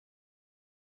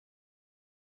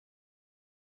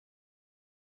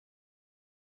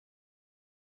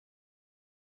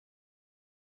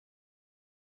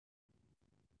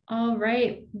All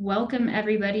right, welcome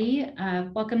everybody.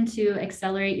 Welcome to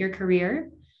Accelerate Your Career.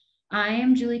 I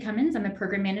am Julie Cummins. I'm a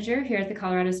program manager here at the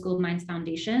Colorado School of Mines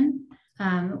Foundation.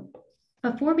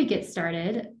 Before we get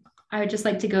started, I would just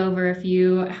like to go over a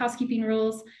few housekeeping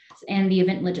rules and the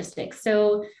event logistics.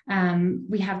 So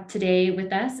we have today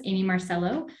with us Amy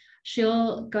Marcello.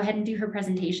 She'll go ahead and do her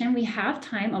presentation. We have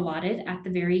time allotted at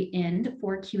the very end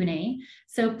for Q&A.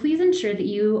 So please ensure that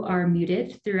you are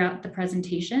muted throughout the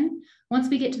presentation. Once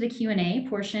we get to the Q&A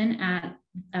portion at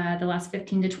the last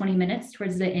 15 to 20 minutes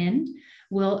towards the end,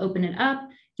 we'll open it up.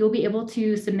 You'll be able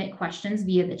to submit questions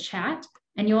via the chat,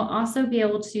 and you'll also be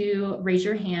able to raise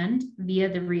your hand via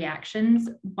the reactions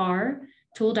bar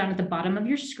tool down at the bottom of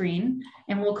your screen,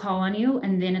 and we'll call on you.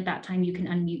 And then at that time, you can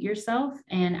unmute yourself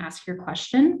and ask your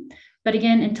question. But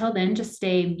again, until then, just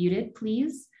stay muted,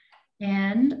 please.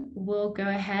 And we'll go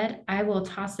ahead. I will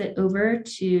toss it over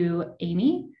to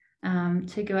Amy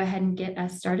to go ahead and get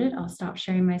us started. I'll stop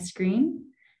sharing my screen.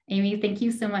 Amy, thank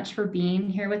you so much for being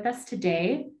here with us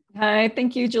today. Hi,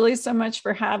 thank you, Julie, so much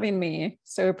for having me.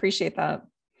 So appreciate that.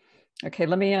 Okay,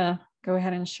 let me go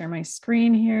ahead and share my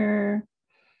screen here.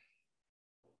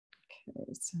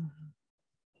 Okay, so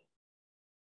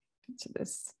to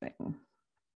this thing.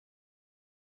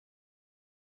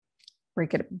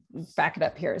 Back it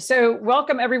up here. So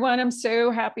welcome everyone. I'm so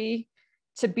happy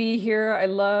to be here. I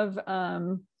love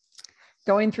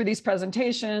going through these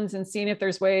presentations and seeing if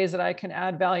there's ways that I can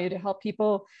add value to help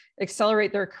people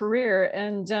accelerate their career.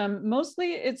 And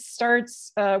mostly it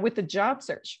starts with the job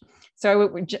search.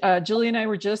 So Julie and I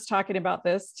were just talking about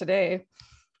this today.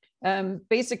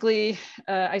 Basically,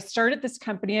 I started this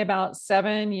company about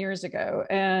 7 years ago.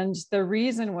 And the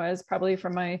reason was probably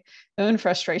from my own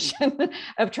frustration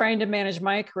of trying to manage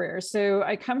my career. So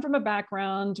I come from a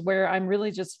background where I'm really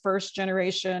just first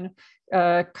generation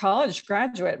college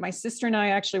graduate. My sister and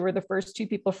I actually were the first two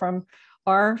people from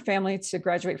our family to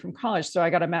graduate from college. So I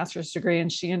got a master's degree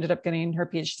and she ended up getting her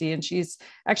PhD, and she's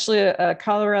actually a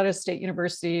Colorado State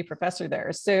University professor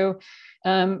there. So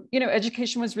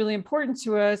education was really important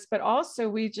to us, but also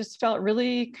we just felt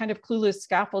really kind of clueless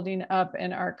scaffolding up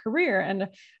in our career. And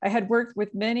I had worked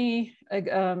with many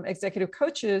executive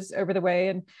coaches over the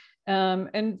way,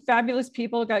 and fabulous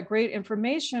people, got great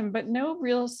information, but no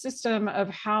real system of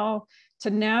how to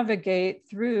navigate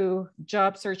through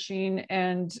job searching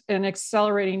and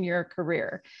accelerating your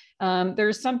career.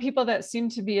 There's some people that seem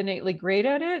to be innately great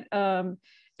at it.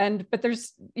 But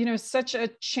there's, such a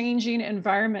changing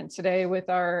environment today with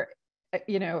our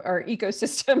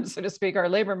ecosystem, so to speak, our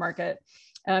labor market.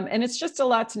 And it's just a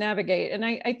lot to navigate. And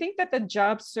I think that the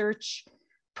job search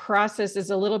process is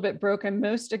a little bit broken.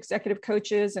 Most executive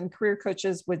coaches and career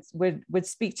coaches would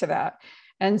speak to that.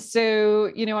 And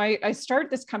so, I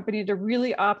started this company to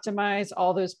really optimize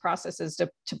all those processes,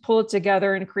 to pull it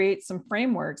together and create some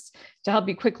frameworks to help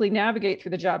you quickly navigate through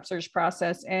the job search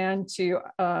process and to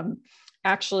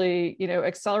actually,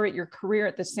 accelerate your career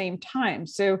at the same time.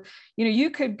 So, you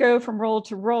could go from role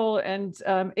to role, and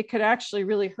it could actually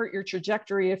really hurt your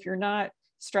trajectory if you're not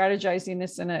strategizing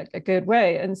this in a good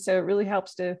way. And so it really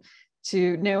helps to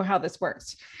know how this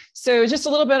works. So just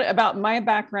a little bit about my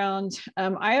background.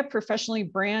 I have professionally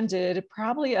branded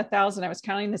probably 1,000. I was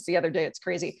counting this the other day. It's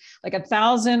crazy. Like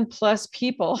 1,000 plus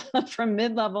people from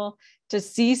mid-level to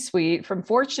C-suite, from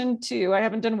Fortune 2, I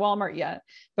haven't done Walmart yet,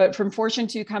 but from Fortune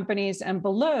 2 companies and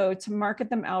below, to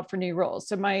market them out for new roles.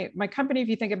 So my company, if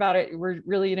you think about it, we're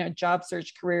really, job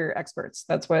search career experts.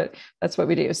 That's what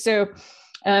we do. So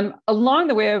along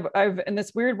the way, I've in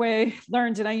this weird way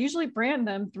learned, and I usually brand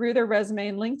them through their resume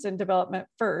and LinkedIn development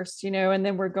first, and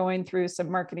then we're going through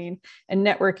some marketing and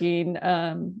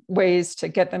networking ways to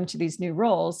get them to these new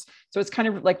roles. So it's kind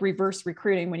of like reverse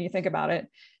recruiting when you think about it.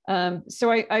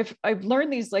 So I've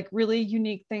learned these like really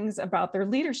unique things about their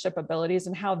leadership abilities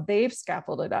and how they've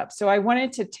scaffolded up. So I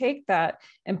wanted to take that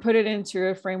and put it into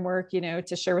a framework,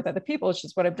 to share with other people, which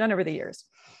is what I've done over the years.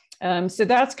 So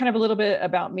that's kind of a little bit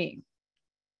about me.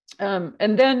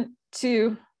 And then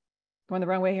going the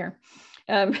wrong way here.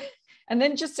 And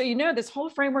then just so you know, this whole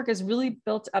framework is really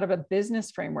built out of a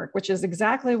business framework, which is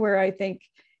exactly where I think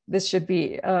this should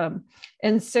be.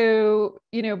 And so,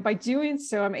 by doing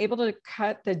so, I'm able to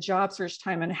cut the job search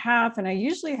time in half. And I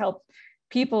usually help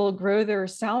people grow their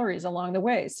salaries along the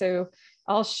way. So,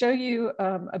 I'll show you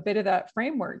a bit of that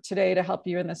framework today to help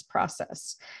you in this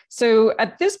process. So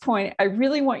at this point, I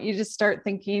really want you to start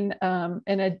thinking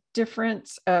in a different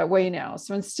way now.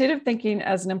 So instead of thinking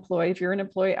as an employee, if you're an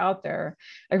employee out there,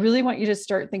 I really want you to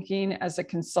start thinking as a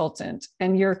consultant,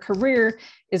 and your career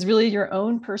is really your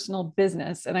own personal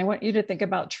business. And I want you to think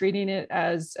about treating it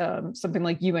as something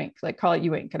like U Inc., like call it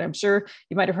U Inc. And I'm sure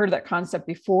you might have heard of that concept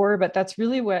before, but that's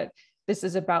really what this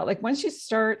is about. Like once you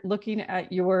start looking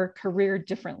at your career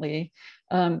differently,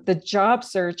 the job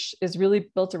search is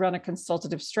really built around a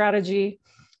consultative strategy.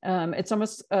 It's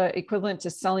almost equivalent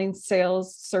to selling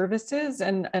sales services.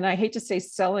 And I hate to say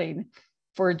selling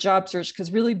for a job search,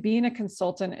 because really being a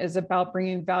consultant is about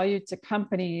bringing value to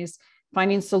companies,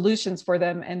 finding solutions for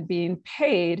them, and being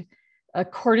paid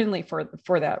accordingly for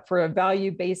that, for a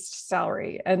value-based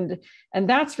salary. And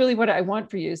that's really what I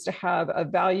want for you, is to have a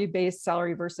value-based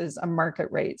salary versus a market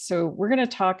rate. So we're going to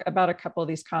talk about a couple of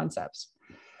these concepts.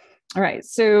 All right.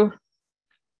 So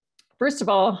first of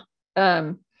all,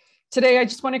 today I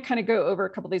just want to kind of go over a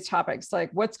couple of these topics,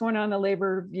 like what's going on in the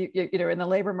labor, in the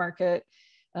labor market.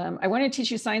 I want to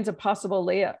teach you signs of possible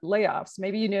layoffs.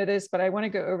 Maybe you know this, but I want to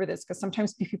go over this because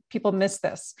sometimes people miss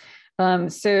this.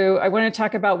 So I want to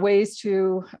talk about ways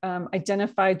to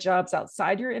identify jobs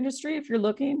outside your industry if you're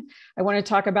looking. I want to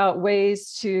talk about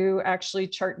ways to actually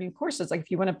chart new courses, like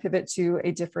if you want to pivot to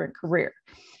a different career.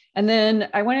 And then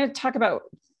I want to talk about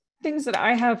things that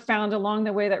I have found along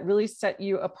the way that really set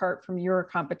you apart from your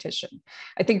competition.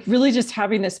 I think really just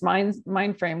having this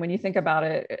mind frame, when you think about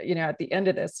it, at the end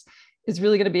of this, is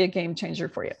really going to be a game changer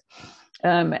for you.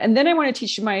 And then I want to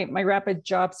teach you my rapid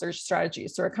job search strategy.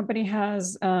 So our company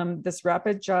has this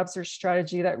rapid job search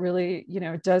strategy that really,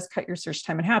 does cut your search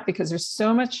time in half, because there's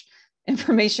so much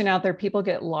information out there, people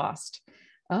get lost.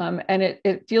 And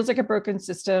it feels like a broken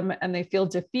system, and they feel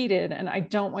defeated. And I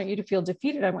don't want you to feel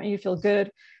defeated. I want you to feel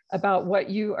good about what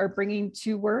you are bringing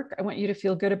to work. I want you to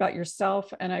feel good about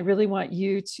yourself. And I really want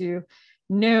you to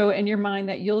know in your mind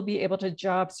that you'll be able to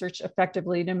job search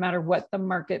effectively no matter what the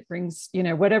market brings,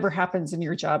 whatever happens in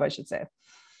your job, I should say.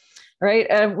 All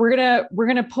right, we're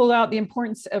gonna pull out the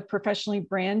importance of professionally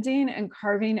branding and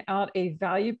carving out a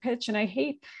value pitch. And I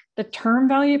hate the term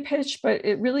value pitch, but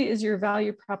it really is your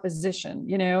value proposition,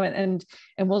 and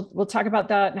we'll talk about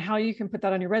that and how you can put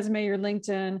that on your resume, your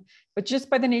LinkedIn. But just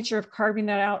by the nature of carving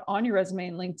that out on your resume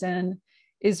and LinkedIn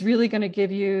is really going to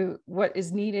give you what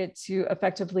is needed to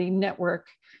effectively network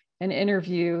and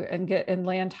interview and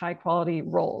land high quality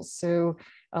roles. So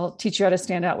I'll teach you how to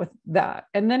stand out with that.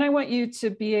 And then I want you to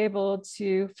be able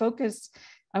to focus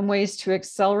on ways to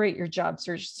accelerate your job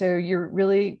search. So you're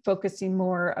really focusing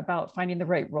more about finding the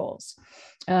right roles.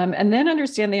 And then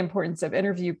understand the importance of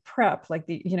interview prep, like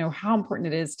how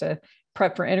important it is to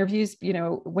prep for interviews.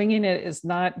 Winging it is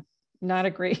not a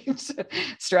great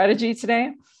strategy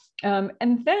today.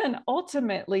 And then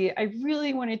ultimately, I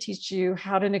really want to teach you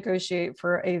how to negotiate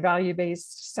for a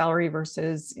value-based salary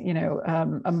versus,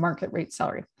 a market rate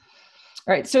salary.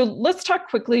 All right, so let's talk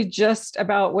quickly just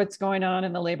about what's going on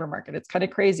in the labor market. It's kind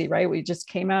of crazy, right? We just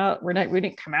came out. We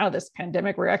didn't come out of this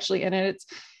pandemic. We're actually in it.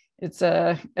 It's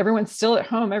everyone's still at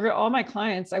home. All my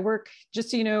clients, I work,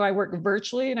 just so you know, I work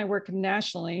virtually and I work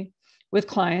nationally with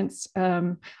clients.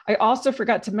 I also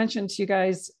forgot to mention to you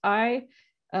guys,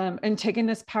 and taking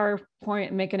this PowerPoint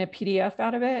and making a PDF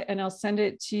out of it, and I'll send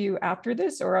it to you after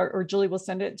this, or Julie will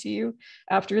send it to you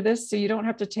after this, so you don't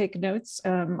have to take notes.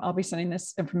 I'll be sending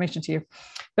this information to you.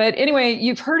 But anyway,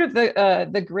 you've heard of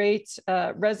the Great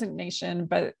Resignation,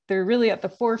 but they're really at the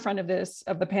forefront of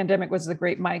the pandemic was the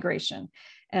Great Migration,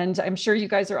 and I'm sure you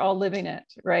guys are all living it,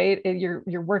 right?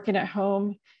 You're working at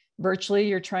home virtually.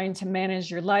 You're trying to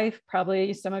manage your life.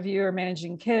 Probably some of you are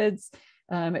managing kids.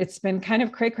 It's been kind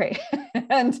of cray-cray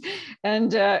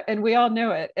and we all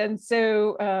know it. And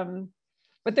so,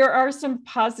 but there are some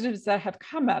positives that have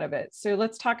come out of it. So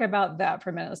let's talk about that for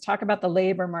a minute. Let's talk about the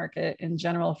labor market in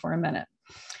general for a minute.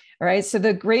 All right. So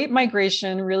the Great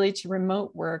Migration really to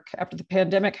remote work after the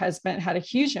pandemic had a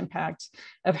huge impact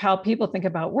of how people think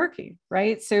about working,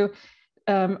 right? So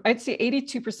I'd say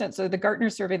 82%. So the Gartner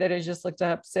survey that I just looked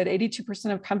up said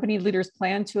 82% of company leaders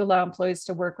plan to allow employees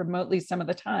to work remotely some of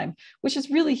the time, which is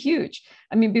really huge.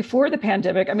 I mean, before the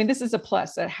pandemic, this is a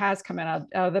plus that has come out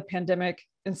of the pandemic.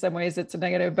 In some ways it's a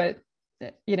negative, but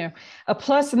a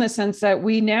plus in the sense that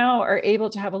we now are able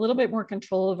to have a little bit more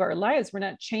control of our lives. We're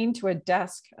not chained to a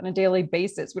desk on a daily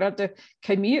basis. We don't have to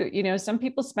commute. Some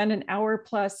people spend an hour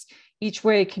plus each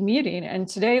way commuting. And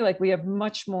today, we have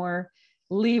much more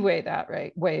leeway that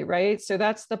way, right? So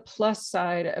that's the plus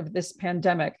side of this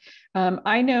pandemic.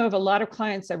 I know of a lot of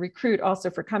clients that recruit also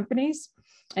for companies.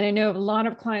 And I know of a lot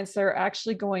of clients that are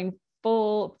actually going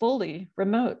fully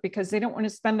remote because they don't want to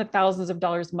spend the thousands of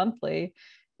dollars monthly,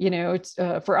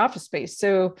 for office space.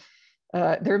 So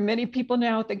there are many people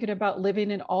now thinking about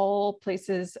living in all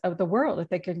places of the world if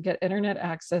they can get internet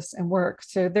access and work.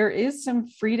 So there is some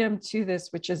freedom to this,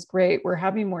 which is great. We're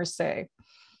having more say.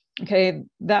 Okay,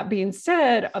 that being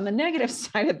said, on the negative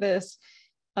side of this,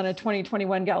 on a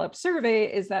 2021 Gallup survey,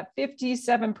 is that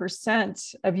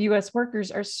 57% of US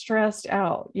workers are stressed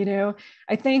out.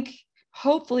 I think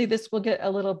hopefully this will get a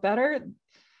little better.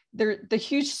 The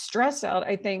huge stress out,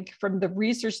 I think, from the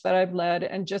research that I've led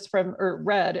and just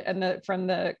read and from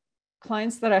the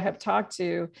clients that I have talked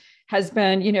to has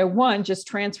been, one, just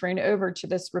transferring over to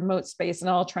this remote space and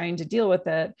all trying to deal with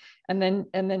it. And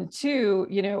then two,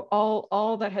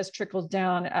 all that has trickled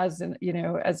down as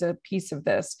as a piece of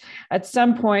this at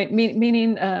some point,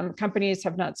 meaning companies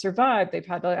have not survived. They've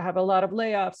had to have a lot of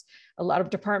layoffs, a lot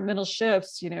of departmental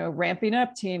shifts, ramping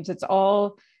up teams. It's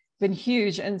all been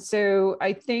huge. And so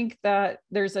I think that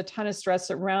there's a ton of stress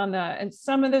around that. And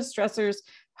some of those stressors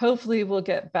hopefully will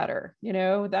get better.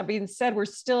 That being said, we're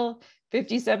still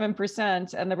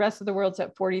 57% and the rest of the world's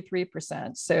at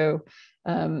 43%. So,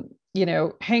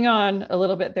 hang on a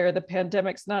little bit there. The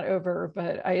pandemic's not over,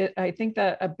 but I think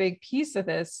that a big piece of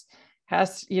this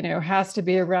has to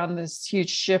be around this huge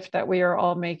shift that we are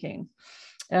all making.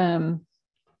 So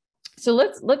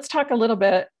let's talk a little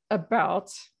bit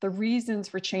about the reasons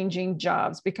for changing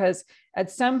jobs, because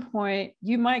at some point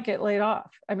you might get laid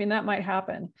off. I mean, that might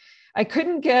happen. I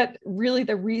couldn't get really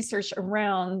the research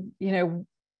around,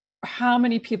 how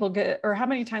many people get, or how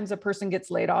many times a person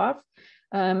gets laid off.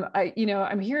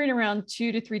 I'm hearing around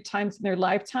 2 to 3 times in their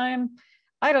lifetime.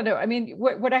 I don't know. I mean,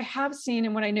 what I have seen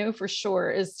and what I know for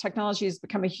sure is technology has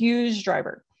become a huge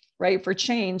driver, right, for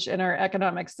change in our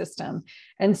economic system.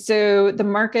 And so the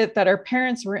market that our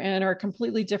parents were in are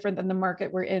completely different than the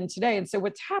market we're in today. And so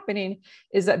what's happening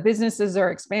is that businesses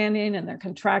are expanding and they're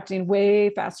contracting way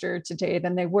faster today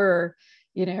than they were,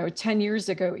 10 years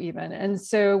ago even. And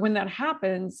so when that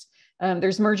happens,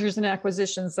 there's mergers and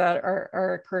acquisitions that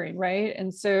are occurring, right?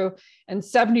 And 70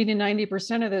 to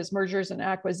 90% of those mergers and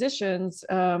acquisitions,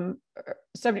 are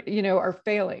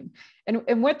failing.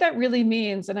 And what that really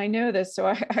means, and I know this, so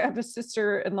I have a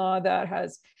sister-in-law that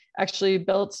has actually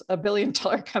built $1 billion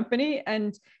company.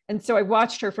 And so I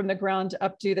watched her from the ground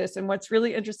up do this. And what's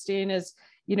really interesting is,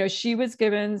 she was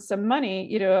given some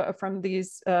money, from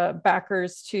these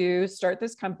backers to start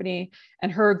this company. And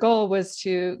her goal was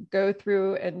to go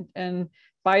through and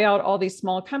buy out all these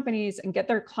small companies and get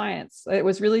their clients. It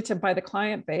was really to buy the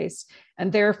client base. And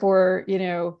therefore,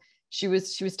 she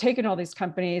was taking all these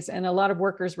companies and a lot of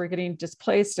workers were getting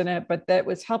displaced in it, but that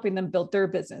was helping them build their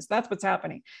business. That's what's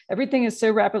happening. Everything is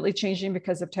so rapidly changing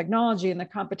because of technology and the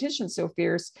competition so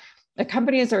fierce. The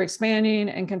companies are expanding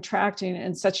and contracting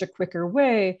in such a quicker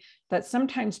way that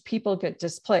sometimes people get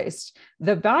displaced.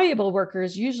 The valuable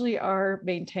workers usually are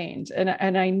maintained.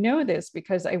 And I know this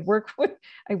because I work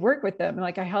with them,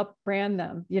 like I help brand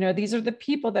them. These are the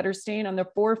people that are staying on the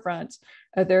forefront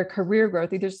of their career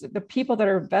growth. These are the people that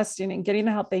are investing and getting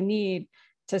the help they need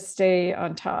to stay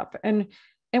on top. And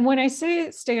when I say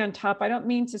stay on top, I don't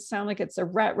mean to sound like it's a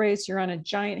rat race. You're on a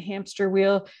giant hamster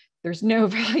wheel. There's no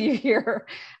value here.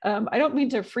 I don't mean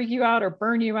to freak you out or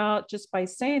burn you out just by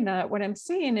saying that. What I'm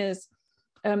saying is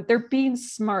they're being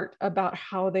smart about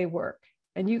how they work.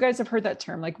 And you guys have heard that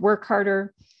term, like work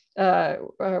harder,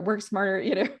 work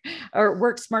smarter, or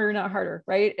work smarter, not harder,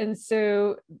 right? And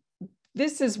so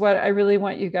this is what I really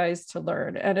want you guys to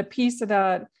learn. And a piece of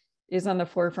that is on the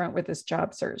forefront with this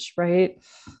job search, right?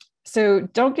 So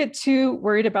don't get too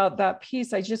worried about that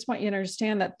piece. I just want you to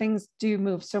understand that things do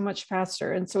move so much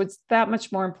faster. And so it's that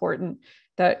much more important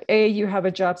that A, you have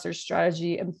a job search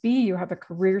strategy, and B, you have a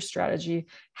career strategy.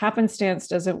 Happenstance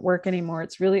doesn't work anymore.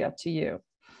 It's really up to you.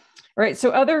 All right,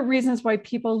 so other reasons why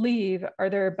people leave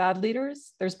are there bad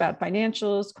leaders, there's bad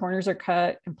financials, corners are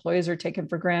cut, employees are taken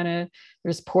for granted,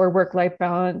 there's poor work-life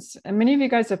balance. And many of you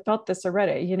guys have felt this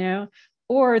already,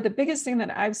 Or the biggest thing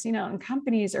that I've seen out in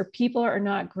companies are people are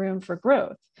not groomed for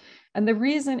growth. And the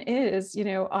reason is,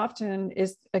 often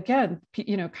is, again,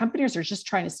 companies are just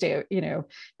trying to stay,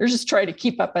 they're just trying to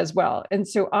keep up as well. And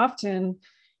so often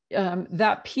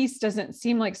that piece doesn't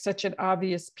seem like such an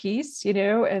obvious piece,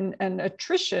 and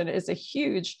attrition is a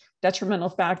huge detrimental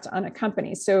fact on a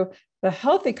company. So the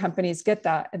healthy companies get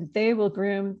that and they will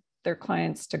groom their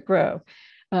clients to grow.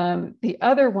 The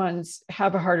other ones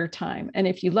have a harder time. And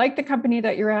if you like the company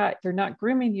that you're at, they're not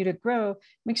grooming you to grow,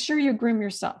 make sure you groom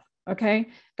yourself. Okay.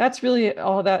 That's really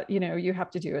all that, you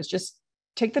have to do is just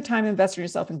take the time, invest in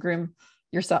yourself and groom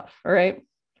yourself. All right.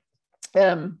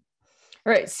 All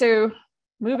right. So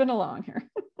moving along here.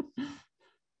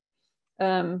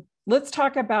 let's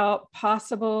talk about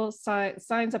possible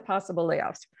signs of possible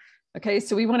layoffs. Okay,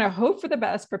 so we want to hope for the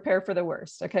best, prepare for the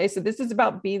worst. Okay, so this is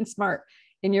about being smart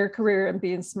in your career and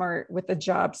being smart with the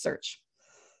job search.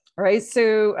 All right,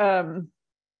 so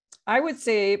I would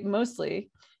say mostly,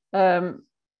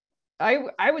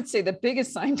 I would say the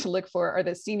biggest sign to look for are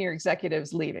the senior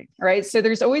executives leaving. All right, so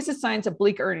there's always a signs of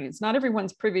bleak earnings. Not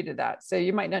everyone's privy to that, so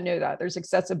you might not know that. There's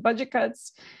excessive budget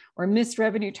cuts or missed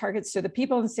revenue targets. So the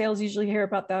people in sales usually hear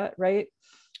about that, right?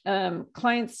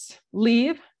 Clients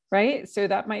leave, right? So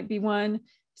that might be one.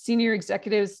 Senior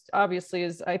executives obviously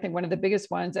is, I think, one of the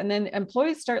biggest ones. And then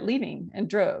employees start leaving in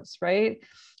droves, right?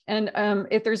 And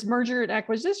if there's merger and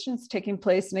acquisitions taking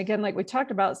place, and again, like we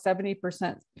talked about,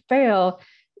 70% fail,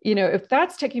 you know, if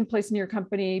that's taking place in your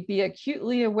company, be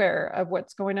acutely aware of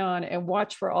what's going on and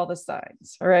watch for all the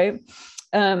signs, all right?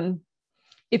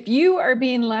 If you are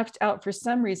being left out for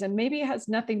some reason, maybe it has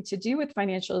nothing to do with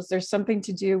financials, there's something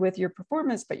to do with your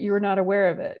performance, but you are not aware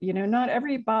of it. You know, not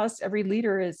every boss, every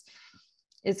leader is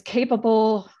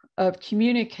capable of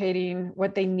communicating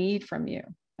what they need from you,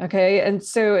 okay? And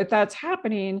so if that's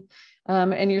happening,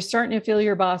 and you're starting to feel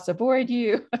your boss avoid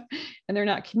you and they're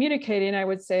not communicating, I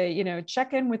would say, you know,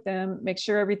 check in with them, make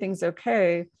sure everything's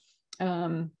okay.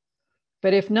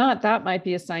 But if not, that might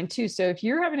be a sign too. So if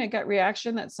you're having a gut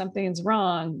reaction that something's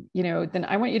wrong, you know, then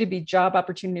I want you to be job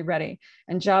opportunity ready.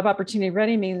 And job opportunity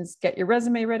ready means get your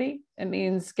resume ready. It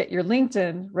means get your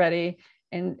LinkedIn ready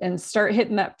and start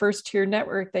hitting that first tier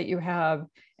network that you have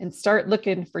and start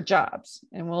looking for jobs.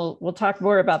 And we'll talk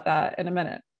more about that in a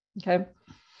minute. Okay.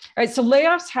 All right, so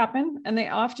layoffs happen, and they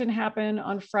often happen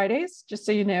on Fridays, just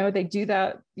so you know. They do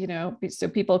that, you know, so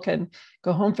people can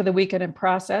go home for the weekend and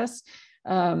process.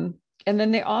 And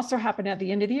then they also happen at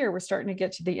the end of the year. We're starting to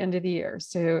get to the end of the year.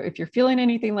 So if you're feeling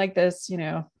anything like this, you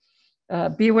know,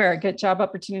 be aware, get job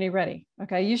opportunity ready.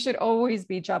 Okay, you should always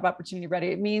be job opportunity ready.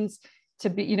 It means to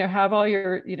be, you know, have all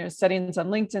your, you know, settings on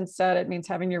LinkedIn set. It means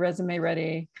having your resume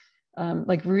ready.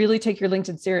 Like really take your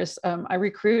LinkedIn serious.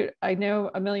 I know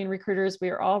a million recruiters. We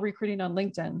are all recruiting on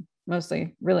LinkedIn,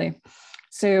 mostly, really.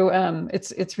 So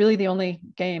it's really the only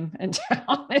game in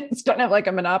town. It's kind of like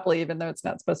a monopoly, even though it's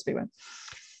not supposed to be one.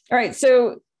 All right,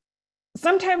 so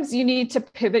sometimes you need to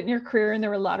pivot in your career, and there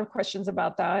were a lot of questions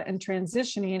about that and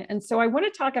transitioning. And so I want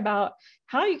to talk about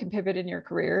how you can pivot in your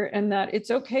career, and that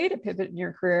it's okay to pivot in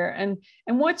your career, and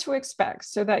what to expect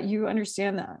so that you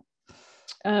understand that.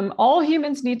 All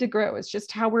humans need to grow. It's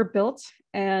just how we're built.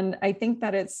 And I think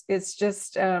that it's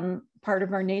just part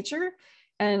of our nature.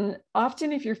 And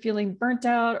often if you're feeling burnt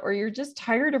out or you're just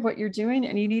tired of what you're doing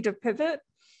and you need to pivot,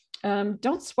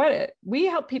 don't sweat it. We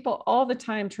help people all the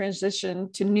time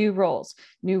transition to new roles,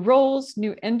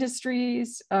 new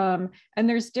industries. And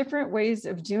there's different ways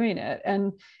of doing it.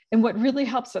 And what really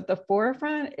helps at the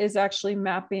forefront is actually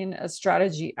mapping a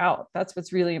strategy out. That's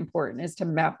what's really important, is to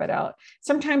map it out.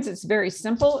 Sometimes it's very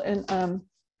simple, and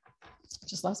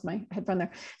just lost my headphone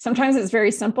there. Sometimes it's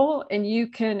very simple, and you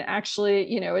can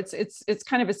actually, you know, it's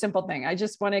kind of a simple thing. I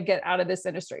just want to get out of this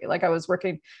industry. Like I was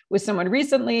working with someone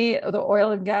recently, the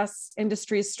oil and gas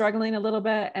industry is struggling a little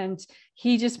bit, and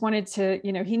he just wanted to,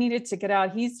 you know, he needed to get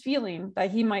out. He's feeling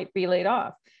that he might be laid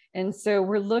off. And so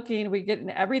we're getting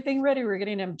everything ready. We're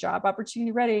getting him job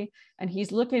opportunity ready. And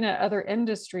he's looking at other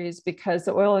industries because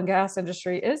the oil and gas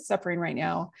industry is suffering right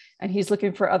now. And he's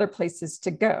looking for other places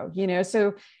to go, you know,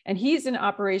 so, and he's in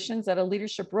operations at a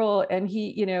leadership role, and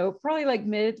he, you know, probably like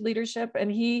mid leadership, and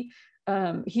he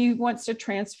wants to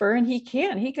transfer, and he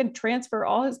can transfer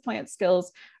all his plant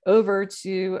skills over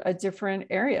to a different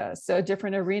area. So a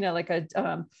different arena, like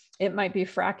it might be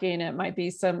fracking, it might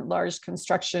be some large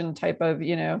construction type of,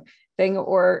 you know, thing,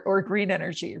 or green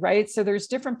energy, right? So there's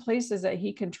different places that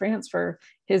he can transfer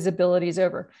his abilities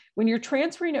over. When you're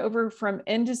transferring over from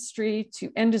industry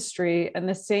to industry and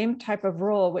the same type of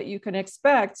role, what you can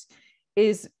expect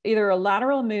is either a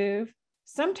lateral move.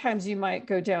 Sometimes you might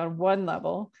go down one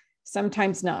level,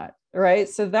 sometimes not, right?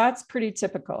 So that's pretty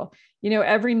typical. You know,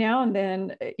 every now and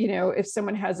then, you know, if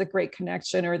someone has a great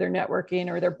connection, or they're networking,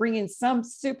 or they're bringing some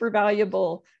super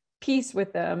valuable piece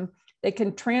with them, they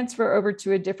can transfer over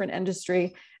to a different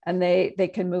industry, and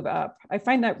they can move up. I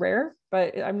find that rare,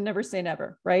 but I'm never say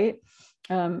never, right?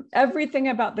 Everything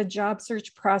about the job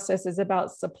search process is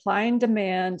about supply and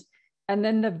demand, and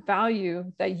then the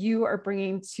value that you are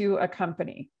bringing to a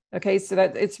company. Okay, so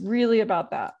that it's really about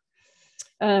that.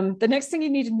 The next thing you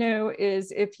need to know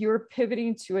is if you're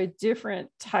pivoting to a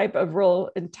different type of role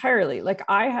entirely. Like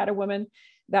I had a woman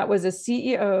that was a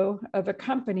CEO of a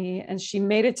company, and she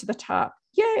made it to the top.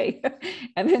 yay.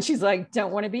 And then she's like,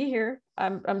 don't want to be here.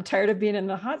 I'm tired of being in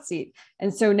the hot seat.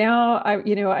 And so now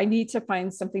I need to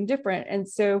find something different. And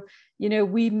so,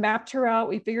 we mapped her out,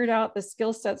 we figured out the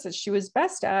skill sets that she was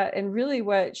best at. And really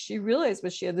what she realized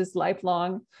was she had this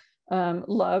lifelong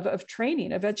love of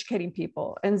training, of educating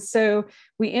people. And so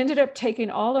we ended up taking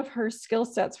all of her skill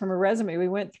sets from her resume. We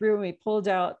went through and we pulled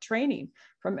out training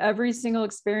from every single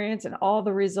experience and all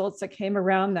the results that came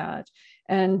around that.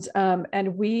 And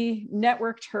we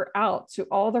networked her out to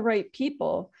all the right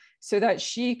people so that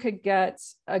she could get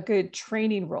a good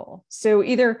training role. So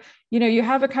either, you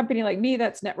have a company like me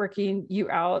that's networking you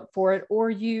out for it,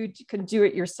 or you can do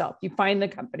it yourself. You find the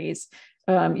companies,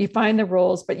 you find the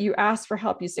roles, but you ask for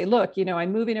help. You say, look,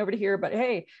 I'm moving over to here, but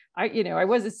hey, I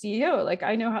was a CEO. Like,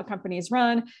 I know how companies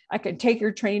run. I could take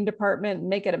your training department and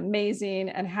make it amazing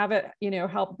and have it,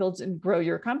 help build and grow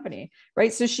your company.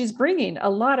 Right. So she's bringing a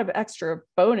lot of extra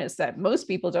bonus that most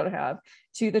people don't have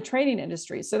to the training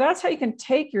industry. So that's how you can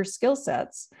take your skill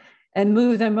sets and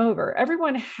move them over.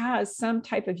 Everyone has some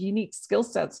type of unique skill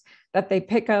sets that they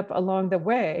pick up along the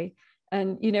way.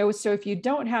 And, so if you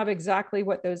don't have exactly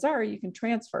what those are, you can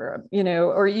transfer them,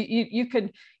 or you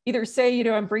could either say,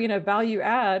 I'm bringing a value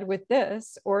add with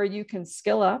this, or you can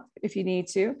skill up if you need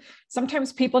to.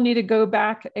 Sometimes people need to go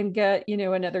back and get,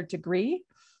 another degree.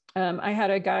 I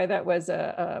had a guy that was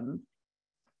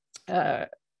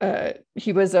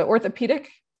he was an orthopedic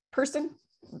person,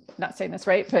 not saying this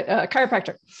right, but a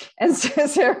chiropractor. And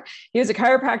so he was a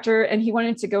chiropractor and he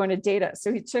wanted to go into data.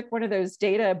 So he took one of those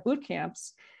data boot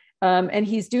camps. And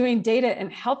he's doing data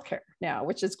in healthcare now,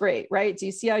 which is great, right? Do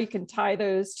you see how you can tie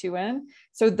those two in?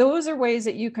 So those are ways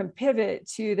that you can pivot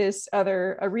to this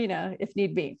other arena if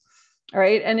need be. All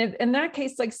right. And in that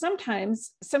case, like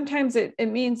sometimes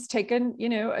it means taking,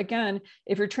 again,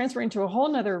 if you're transferring to a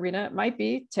whole nother arena, it might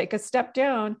be take a step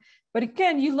down. But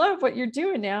again, you love what you're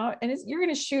doing now and you're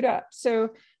going to shoot up. So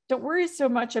don't worry so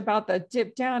much about the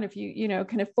dip down. If you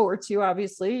can afford to,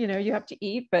 obviously, you have to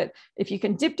eat, but if you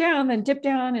can dip down, then dip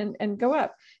down and go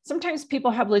up. Sometimes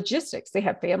people have logistics, they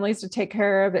have families to take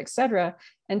care of, et cetera.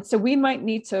 And so we might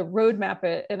need to roadmap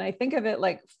it. And I think of it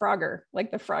like Frogger,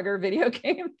 like the Frogger video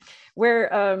game,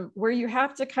 where you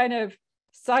have to kind of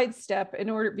sidestep in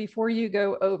order before you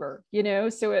go over,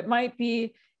 so it might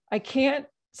be, I can't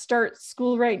start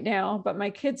school right now, but my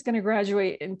kid's going to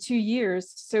graduate in 2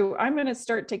 years. So I'm going to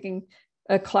start taking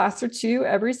a class or two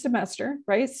every semester,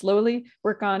 right? Slowly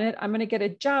work on it. I'm going to get a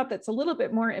job that's a little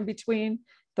bit more in between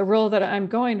the role that I'm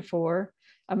going for.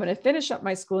 I'm going to finish up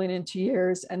my schooling in 2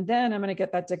 years, and then I'm going to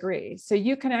get that degree. So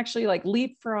you can actually like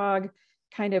leapfrog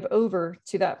kind of over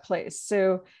to that place.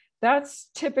 So that's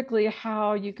typically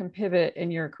how you can pivot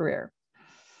in your career.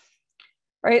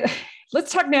 Right.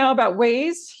 Let's talk now about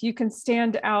ways you can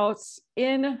stand out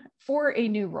for a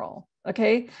new role.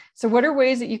 Okay. So what are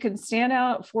ways that you can stand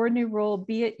out for a new role,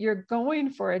 be it you're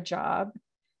going for a job?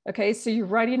 Okay. So you're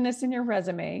writing this in your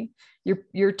resume.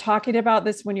 You're talking about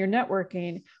this when you're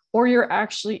networking, or you're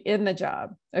actually in the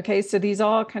job. Okay. So these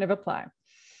all kind of apply. All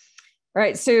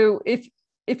right. So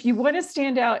if you want to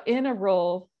stand out in a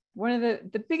role, one of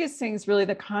the biggest things, really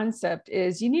the concept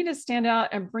is you need to stand out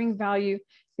and bring value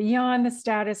beyond the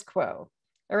status quo.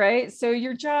 All right. So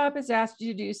your job has asked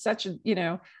you to do such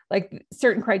a, like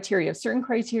certain criteria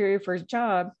for a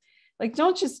job. Like,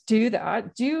 don't just do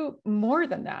that, do more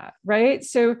than that. Right.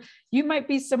 So you might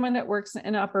be someone that works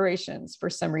in operations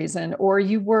for some reason, or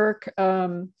you work,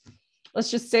 let's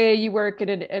just say you work in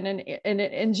an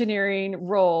engineering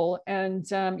role, and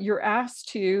you're asked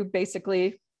to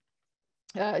basically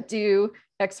do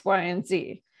X, Y, and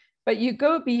Z. But you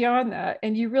go beyond that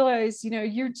and you realize,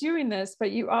 you're doing this,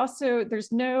 but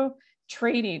there's no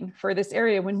training for this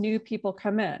area when new people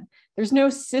come in. There's no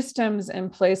systems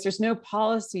in place. There's no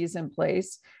policies in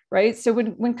place, right? So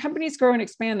when companies grow and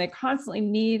expand, they constantly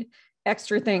need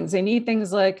extra things. They need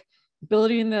things like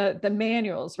building the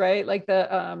manuals, right? Like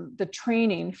the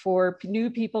training for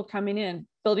new people coming in,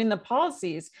 building the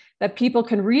policies that people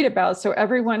can read about, so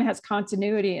everyone has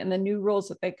continuity in the new roles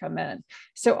that they come in.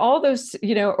 So all those,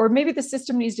 or maybe the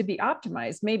system needs to be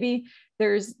optimized. Maybe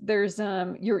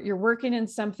you're working in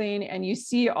something and you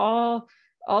see all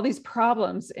these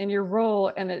problems in your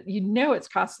role, and it's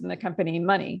costing the company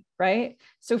money, right?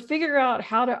 So figure out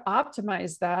how to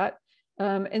optimize that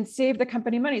and save the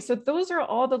company money. So those are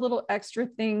all the little extra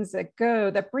things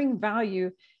that bring value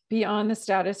beyond the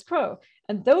status quo.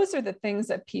 And those are the things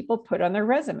that people put on their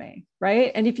resume,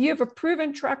 right? And if you have a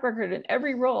proven track record in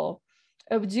every role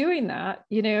of doing that,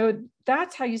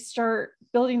 that's how you start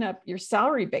building up your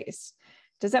salary base.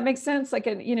 Does that make sense? Like,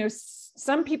 you know,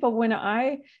 some people, when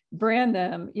I brand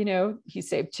them, you know, he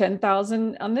saved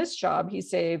 10,000 on this job, he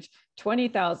saved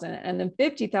 20,000 and then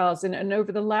 50,000. And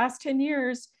over the last 10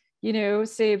 years, you know,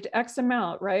 saved X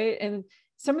amount, right? And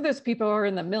some of those people are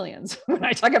in the millions when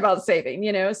I talk about saving,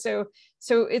 you know, so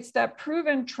it's that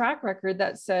proven track record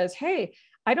that says, hey,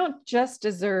 I don't just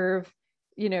deserve,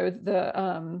 you know,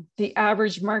 the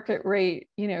average market rate,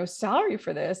 you know, salary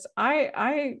for this.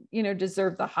 I, you know,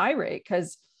 deserve the high rate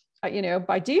because, you know,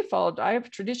 by default,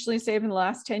 I've traditionally saved in the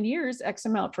last 10 years, X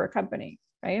amount for a company,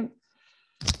 right?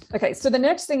 Okay, so the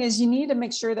next thing is you need to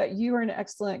make sure that you are an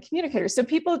excellent communicator. So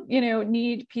people, you know,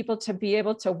 need people to be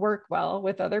able to work well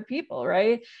with other people,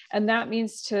 right? And that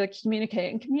means to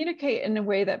communicate and communicate in a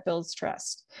way that builds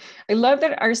trust. I love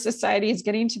that our society is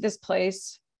getting to this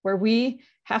place where we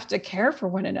have to care for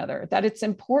one another, that it's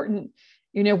important.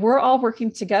 You know, we're all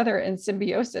working together in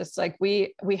symbiosis. Like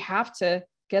we have to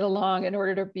get along in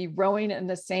order to be rowing in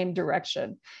the same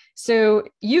direction. So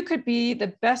you could be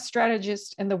the best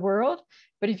strategist in the world,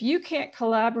 but if you can't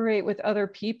collaborate with other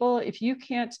people, if you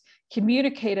can't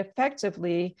communicate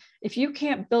effectively, if you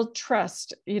can't build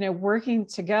trust, you know, working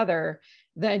together,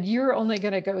 then you're only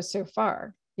going to go so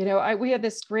far. You know, we had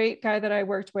this great guy that I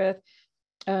worked with.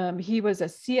 He was a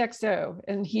CXO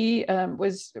and he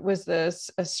was a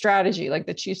strategy, like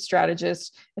the chief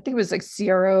strategist. I think it was like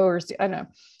CRO or I don't know.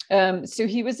 So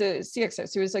he was a CXO.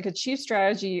 So he was like a chief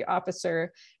strategy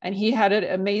officer and he had an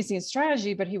amazing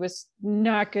strategy, but he was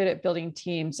not good at building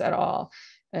teams at all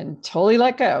and totally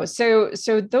let go. So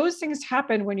those things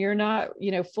happen when you're not,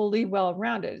 you know, fully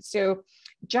well-rounded. So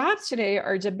jobs today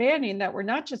are demanding that we're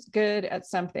not just good at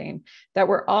something, that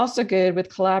we're also good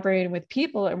with collaborating with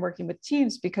people and working with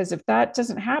teams, because if that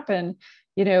doesn't happen,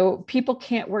 you know, people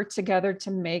can't work together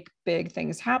to make big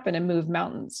things happen and move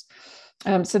mountains.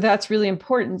 So that's really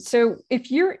important. So if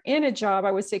you're in a job,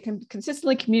 I would say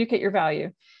consistently communicate your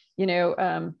value, you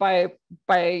know,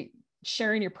 by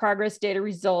sharing your progress, data,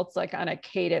 results, like on a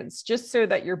cadence, just so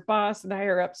that your boss and the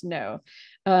higher ups know.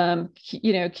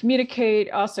 You know,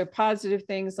 communicate also positive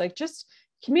things, like just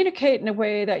communicate in a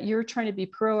way that you're trying to be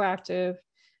proactive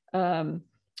and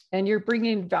you're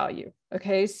bringing value.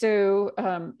 Okay, so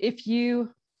if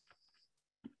you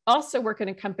also work in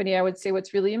a company, I would say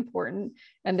what's really important,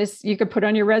 and this you could put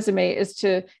on your resume, is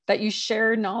that you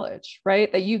share knowledge,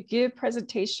 right? That you give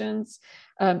presentations,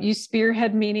 you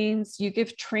spearhead meetings, you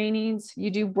give trainings, you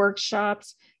do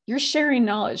workshops, you're sharing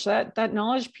knowledge. That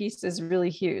knowledge piece is really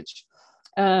huge.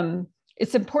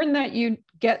 It's important that you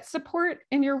get support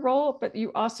in your role, but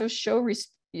you also show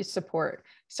support.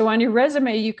 So on your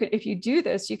resume, you could, if you do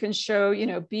this, you can show, you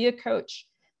know, be a coach.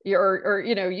 Or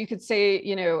you know, you could say,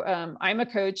 you know, I'm a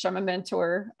coach, I'm a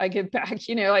mentor, I give back,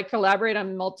 you know, I collaborate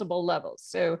on multiple levels.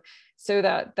 So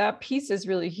that piece is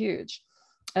really huge.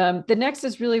 The next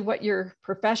is really what your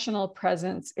professional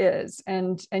presence is.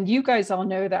 And you guys all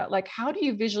know that, like, how do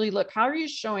you visually look? How are you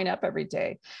showing up every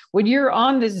day? When you're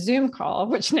on this Zoom call,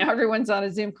 which now everyone's on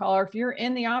a Zoom call, or if you're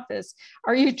in the office,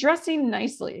 are you dressing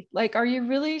nicely? Like, are you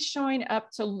really showing up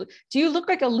do you look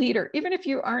like a leader? Even if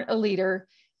you aren't a leader,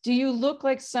 do you look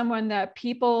like someone that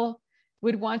people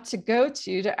would want to go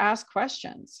to ask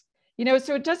questions? You know,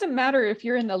 so it doesn't matter if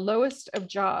you're in the lowest of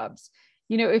jobs.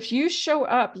 You know, if you show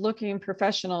up looking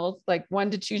professional, like 1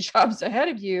 to 2 jobs ahead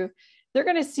of you, they're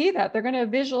going to see that. They're going to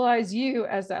visualize you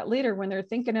as that leader when they're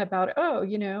thinking about, oh,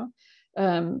 you know,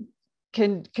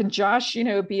 can Josh, you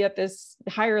know, be at this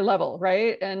higher level,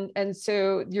 right? And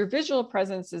so your visual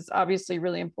presence is obviously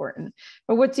really important.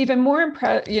 But what's even more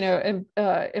important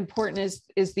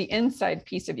is the inside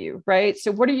piece of you, right?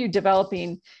 So what are you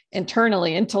developing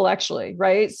internally, intellectually,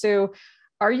 right? So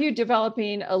are you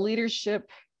developing a leadership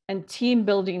and team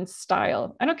building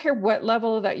style? I don't care what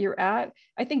level that you're at.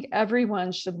 I think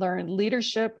everyone should learn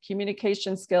leadership,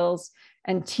 communication skills,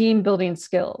 and team building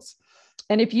skills.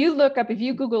 And if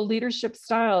you Google leadership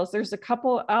styles, there's a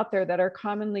couple out there that are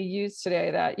commonly used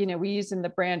today that, you know, we use in the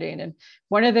branding. And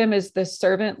one of them is the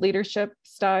servant leadership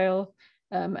style.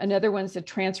 Another one's the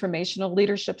transformational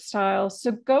leadership style.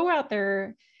 So go out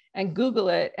there and Google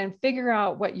it and figure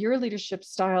out what your leadership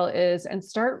style is and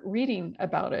start reading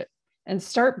about it and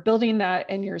start building that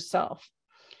in yourself.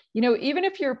 You know, even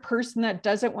if you're a person that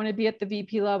doesn't want to be at the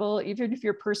VP level, even if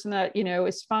you're a person that, you know,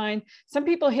 is fine, some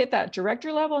people hit that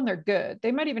director level and they're good.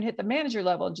 They might even hit the manager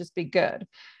level and just be good.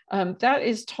 That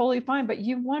is totally fine, but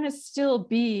you want to still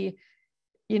be,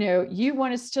 you know, you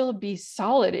want to still be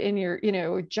solid in your, you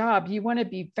know, job. You want to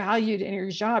be valued in your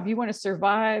job. You want to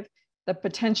survive the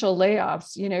potential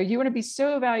layoffs. You know, you want to be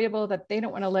so valuable that they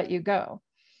don't want to let you go.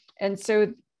 And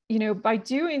so, you know, by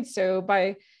doing so,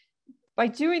 by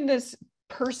doing this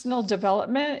personal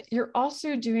development, you're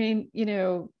also doing, you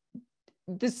know,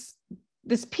 this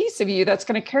piece of you that's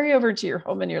going to carry over to your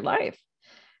home and your life,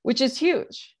 which is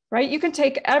huge, right? You can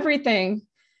take everything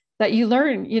that you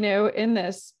learn, you know, in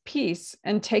this piece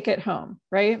and take it home,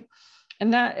 right?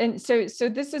 And so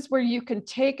this is where you can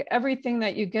take everything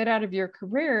that you get out of your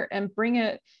career and bring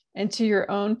it into your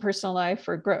own personal life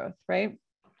for growth, right?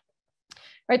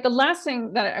 Right. The last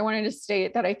thing that I wanted to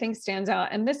state that I think stands out,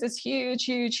 and this is huge,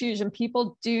 huge, huge, and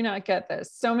people do not get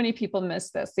this. So many people miss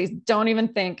this. They don't even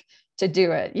think to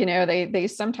do it. You know, they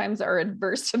sometimes are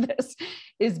adverse to this,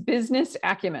 is business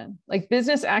acumen. Like,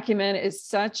 business acumen is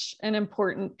such an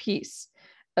important piece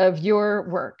of your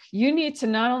work. You need to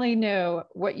not only know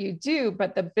what you do,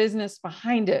 but the business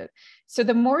behind it. So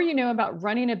the more you know about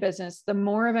running a business, the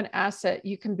more of an asset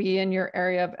you can be in your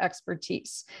area of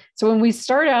expertise. So when we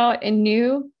start out in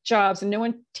new jobs, and no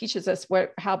one teaches us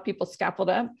how people scaffold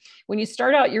up, when you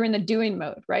start out, you're in the doing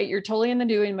mode, right? You're totally in the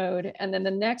doing mode. And then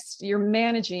the next, you're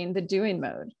managing the doing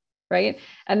mode, right?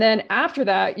 And then after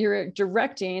that, you're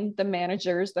directing the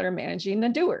managers that are managing the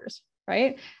doers,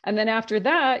 right? And then after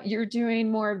that, you're doing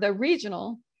more of the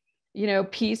regional, you know,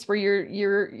 piece where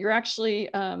you're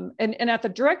actually, and at the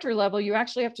director level, you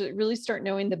actually have to really start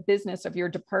knowing the business of your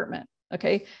department.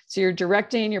 Okay. So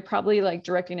you're probably like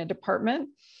directing a department.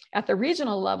 At the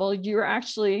regional level, you're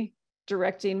actually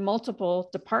directing multiple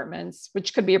departments,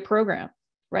 which could be a program,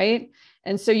 right?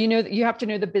 And so, you know, that you have to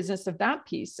know the business of that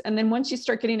piece. And then once you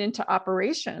start getting into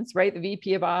operations, right? The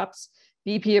VP of ops,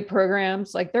 VP of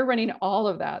programs, like, they're running all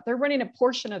of that. They're running a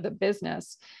portion of the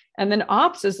business. And then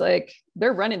ops is like,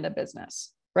 they're running the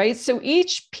business, right? So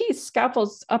each piece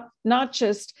scaffolds up, not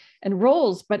just in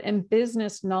roles, but in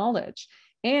business knowledge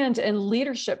and in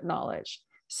leadership knowledge.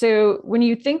 So when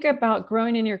you think about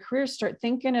growing in your career, start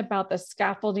thinking about the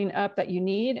scaffolding up that you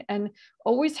need, and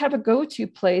always have a go-to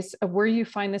place of where you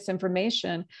find this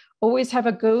information. Always have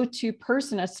a go-to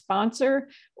person, a sponsor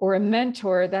or a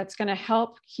mentor that's going to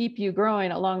help keep you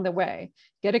growing along the way.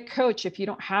 Get a coach if you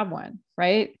don't have one,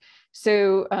 right?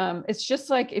 So it's just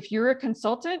like, if you're a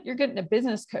consultant, you're getting a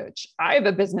business coach. I have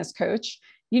a business coach.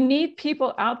 You need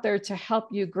people out there to help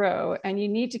you grow, and you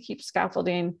need to keep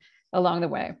scaffolding along the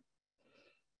way.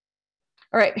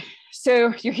 All right,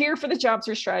 so you're here for the job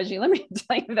search strategy. Let me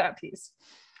tell you that piece.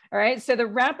 All right, so the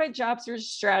rapid job search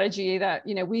strategy that,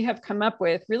 you know, we have come up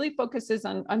with really focuses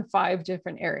on 5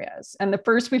 different areas. And the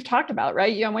first we've talked about,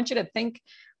 right? I want you to think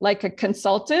like a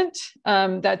consultant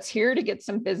that's here to get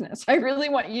some business. I really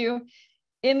want you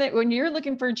in that when you're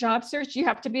looking for a job search, you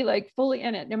have to be like fully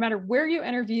in it. No matter where you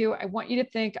interview, I want you to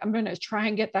think, I'm going to try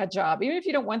and get that job. Even if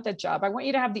you don't want that job, I want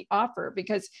you to have the offer,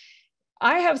 because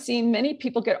I have seen many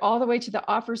people get all the way to the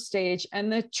offer stage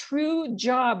and the true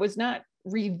job was not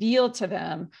revealed to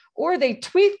them, or they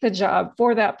tweak the job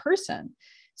for that person.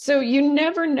 So you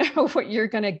never know what you're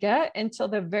going to get until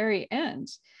the very end.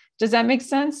 Does that make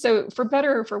sense? So for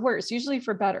better or for worse, usually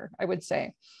for better, I would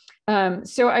say.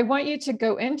 So I want you to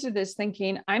go into this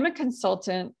thinking, I'm a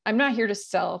consultant. I'm not here to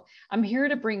sell. I'm here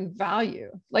to bring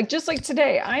value. Like, just like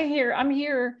today, I'm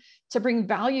here to bring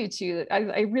value to you.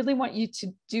 I really want you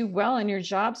to do well in your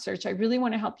job search. I really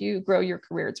want to help you grow your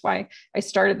career. It's why I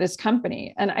started this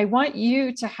company. And I want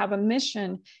you to have a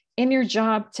mission in your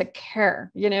job to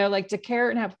care, you know, like to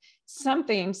care and have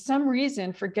something, some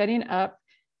reason for getting up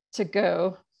to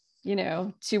go, you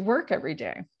know, to work every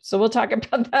day. So we'll talk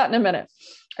about that in a minute.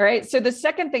 All right. So the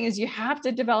second thing is you have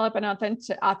to develop an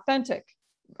authentic,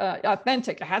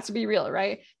 it has to be real,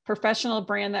 right? Professional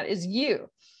brand that is you.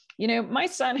 You know, my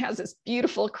son has this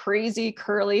beautiful, crazy,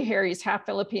 curly hair. He's half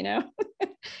Filipino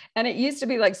and it used to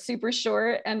be like super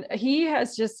short. And he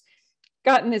has just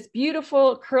gotten this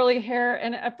beautiful curly hair.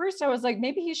 And at first I was like,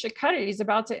 maybe he should cut it. He's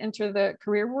about to enter the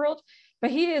career world,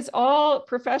 but he is all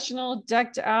professional,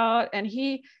 decked out, and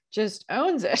he just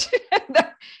owns it.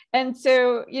 And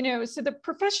so, you know, so the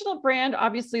professional brand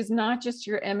obviously is not just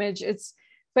your image,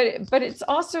 but it's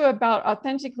also about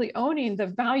authentically owning the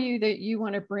value that you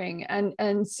want to bring.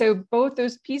 And so both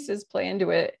those pieces play into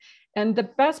it. And the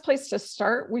best place to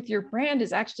start with your brand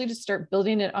is actually to start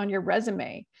building it on your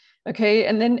resume. Okay.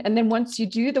 And then once you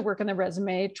do the work on the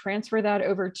resume, transfer that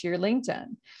over to your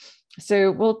LinkedIn.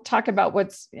 So we'll talk about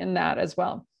what's in that as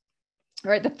well. All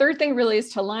right. The third thing really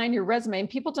is to align your resume. And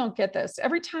people don't get this.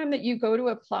 Every time that you go to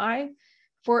apply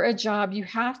for a job, you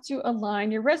have to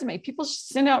align your resume. People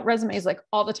send out resumes like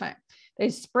all the time. They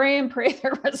spray and pray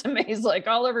their resumes like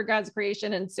all over God's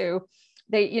creation. And so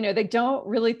they don't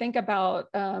really think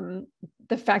about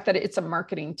the fact that it's a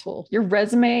marketing tool. Your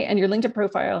resume and your LinkedIn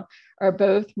profile are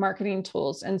both marketing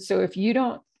tools. And so if you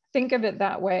don't think of it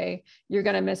that way, you're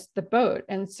going to miss the boat.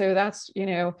 And so that's,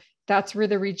 that's where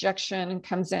the rejection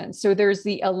comes in. So there's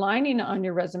the aligning on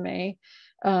your resume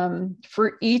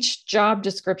for each job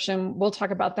description. We'll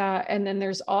talk about that. And then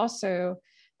there's also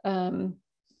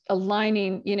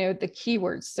aligning, the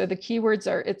keywords. So the keywords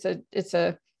are, it's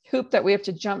a hoop that we have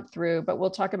to jump through, but we'll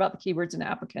talk about the keywords in the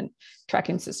applicant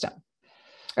tracking system.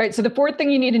 All right, so the fourth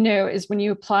thing you need to know is when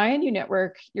you apply and you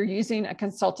network, you're using a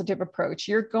consultative approach.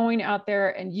 You're going out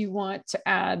there and you want to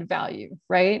add value,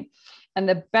 right? And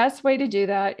the best way to do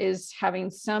that is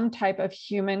having some type of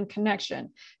human connection.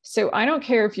 So I don't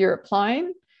care if you're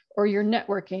applying or you're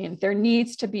networking, there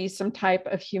needs to be some type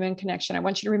of human connection. I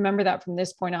want you to remember that from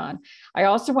this point on. I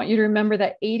also want you to remember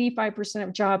that 85%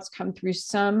 of jobs come through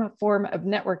some form of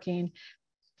networking.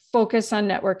 Focus on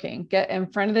networking, get in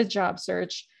front of the job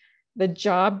search. The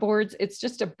job boards, it's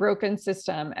just a broken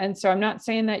system. And so I'm not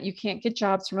saying that you can't get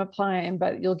jobs from applying,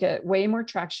 but you'll get way more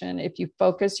traction if you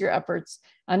focus your efforts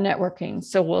on networking.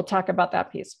 So we'll talk about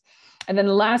that piece. And then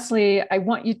lastly, I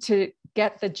want you to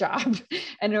get the job.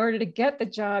 And in order to get the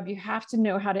job, you have to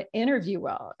know how to interview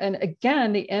well. And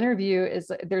again, the interview is,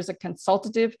 there's a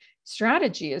consultative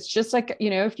strategy. It's just like,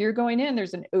 if you're going in,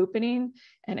 there's an opening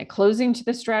and a closing to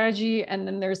the strategy. And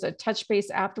then there's a touch base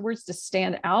afterwards to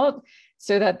stand out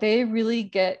so that they really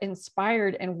get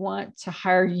inspired and want to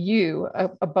hire you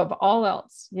above all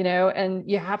else, and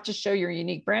you have to show your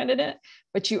unique brand in it,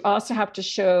 but you also have to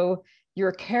show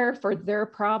your care for their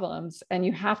problems, and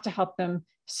you have to help them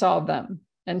solve them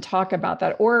and talk about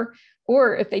that. Or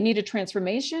if they need a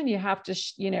transformation, you have to,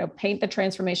 paint the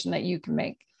transformation that you can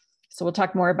make. So we'll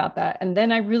talk more about that. And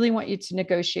then I really want you to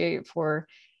negotiate for,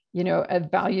 a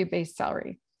value-based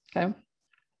salary. Okay.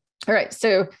 All right.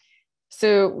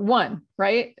 So one,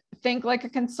 right? Think like a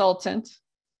consultant.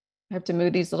 I have to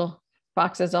move these little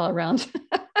boxes all around.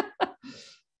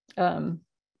 Let's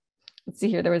see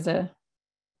here. There was okay.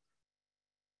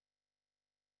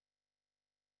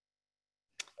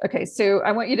 So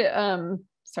I want you to,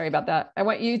 sorry about that. I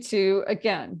want you to,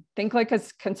 again, think like a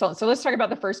consultant. So let's talk about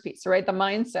the first piece, right? The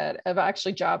mindset of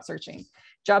actually job searching.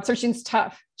 Job searching is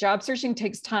tough. Job searching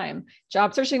takes time.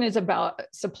 Job searching is about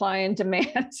supply and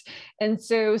demand. And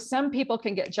so some people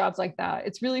can get jobs like that.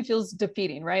 It really feels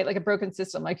defeating, right? Like a broken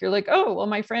system. Like you're like, oh, well,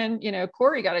 my friend,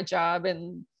 Corey got a job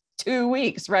in 2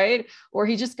 weeks, right? Or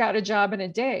he just got a job in a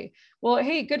day. Well,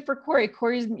 hey, good for Corey.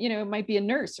 Corey's, might be a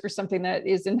nurse or something that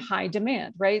is in high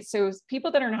demand, right? So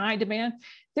people that are in high demand,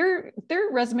 their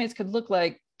resumes could look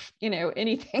like,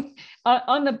 anything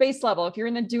on the base level. If you're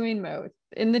in the doing mode,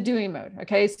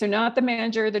 okay. So not the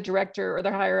manager, the director, or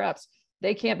the higher ups,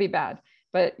 they can't be bad.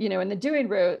 But, in the doing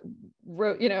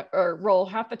role,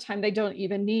 half the time they don't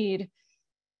even need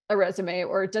a resume,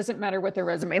 or it doesn't matter what their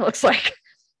resume looks like.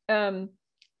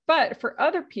 But for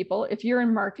other people, if you're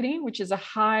in marketing, which is a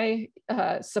high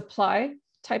supply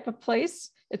type of place,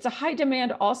 it's a high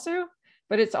demand also,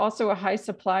 but it's also a high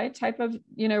supply type of,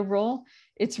 role.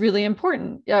 It's really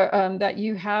important that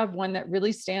you have one that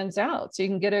really stands out so you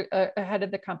can get ahead of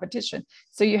the competition.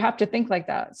 So you have to think like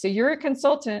that. So you're a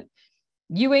consultant,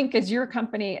 You Inc. is your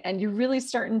company, and you're really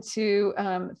starting to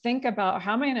think about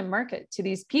how am I going to market to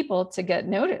these people to get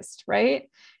noticed, right?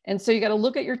 And so you got to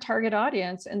look at your target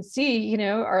audience and see,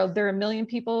 are there a million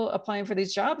people applying for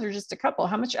these jobs or just a couple?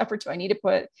 How much effort do I need to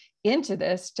put into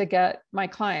this to get my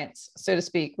clients, so to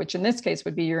speak, which in this case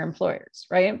would be your employers,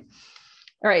 right?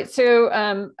 All right.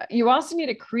 So you also need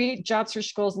to create job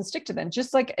search goals and stick to them.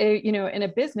 Just like, in a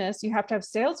business, you have to have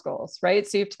sales goals, right?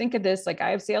 So you have to think of this, like I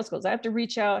have sales goals. I have to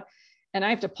reach out and I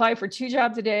have to apply for 2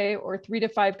 jobs a day or 3 to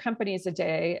 5 companies a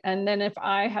day. And then if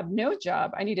I have no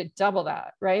job, I need to double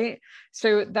that, right?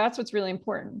 So that's what's really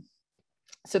important.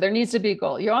 So there needs to be a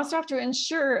goal. You also have to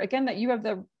ensure, again, that you have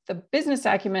the business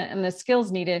acumen and the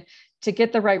skills needed to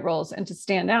get the right roles and to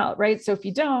stand out, right? So if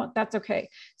you don't, that's okay.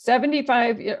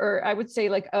 75, or I would say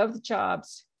like of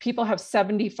jobs, people have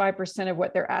 75% of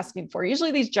what they're asking for.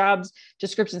 Usually these jobs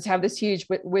descriptions have this huge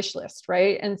wish list,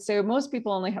 right? And so most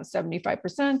people only have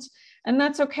 75%, and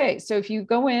that's okay. So if you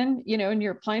go in, and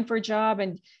you're applying for a job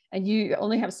and you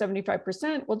only have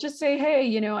 75%, well, just say,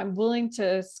 hey, I'm willing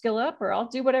to skill up, or I'll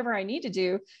do whatever I need to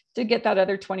do to get that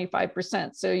other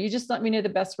 25%. So you just let me know the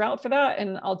best route for that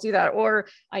and I'll do that. Or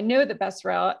I know the best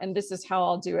route and this is how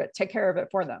I'll do it. Take care of it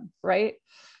for them, right?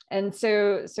 And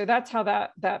so that's how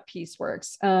that piece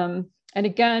works. And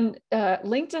again,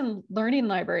 LinkedIn Learning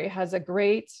Library has they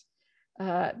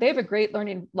have a great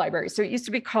learning library. So it used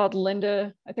to be called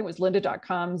Lynda, I think it was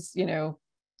lynda.com's,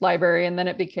 library. And then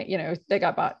it became, they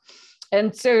got bought.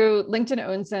 And so LinkedIn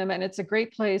owns them, and it's a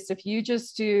great place. If you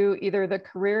just do either the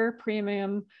career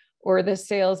premium or the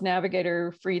Sales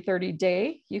Navigator free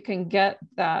 30-day, you can get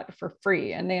that for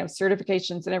free. And they have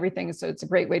certifications and everything. So it's a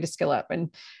great way to skill up.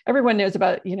 And everyone knows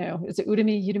about, is it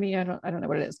Udemy? I don't know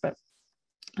what it is, but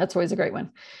that's always a great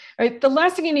one. All right. The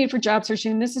last thing you need for job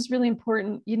searching, this is really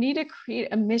important. You need to create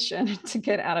a mission to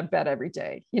get out of bed every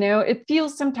day. It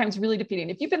feels sometimes really defeating.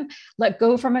 If you've been let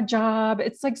go from a job,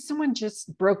 it's like someone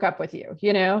just broke up with you,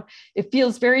 it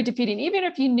feels very defeating. Even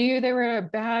if you knew they were a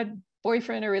bad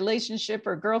boyfriend or relationship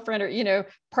or girlfriend or,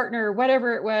 partner or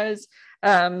whatever it was,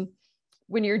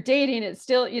 when you're dating, it's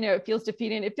still, it feels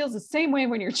defeating. It feels the same way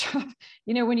when your job,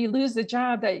 when you lose the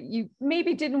job that you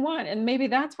maybe didn't want, and maybe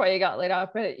that's why you got laid off,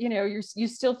 but you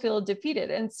still feel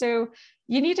defeated. And so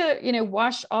you need to,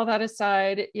 wash all that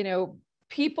aside.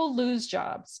 People lose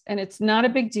jobs and it's not a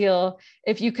big deal.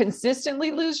 If you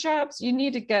consistently lose jobs, you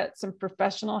need to get some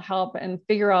professional help and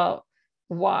figure out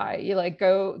why. You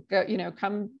go,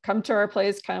 come to our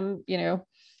place,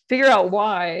 figure out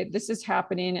why this is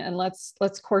happening and let's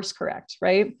course correct,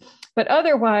 right? But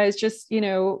otherwise, just,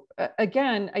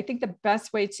 again, I think the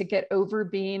best way to get over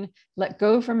being let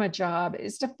go from a job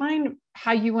is to find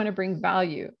how you want to bring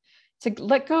value, to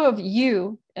let go of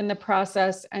you in the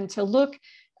process and to look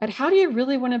at how do you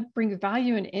really want to bring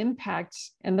value and impact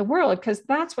in the world? Because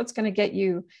that's what's going to get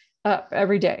you up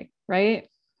every day, right?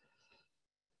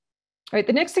 All right,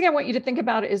 the next thing I want you to think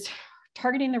about is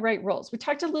targeting the right roles. We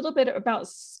talked a little bit about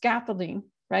scaffolding,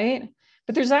 right?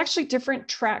 But there's actually different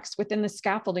tracks within the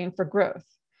scaffolding for growth.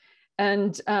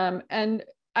 And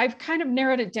I've kind of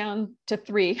narrowed it down to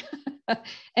 3.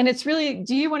 And it's really,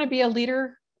 do you want to be a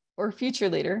leader or future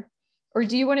leader? Or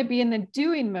do you want to be in the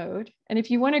doing mode? And if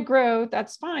you want to grow,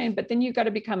 that's fine. But then you've got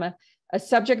to become a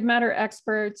subject matter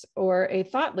expert or a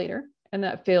thought leader in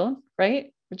that field,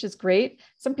 right? Which is great.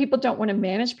 Some people don't want to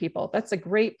manage people. That's a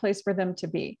great place for them to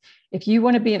be. If you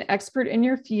want to be an expert in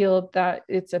your field, that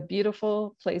it's a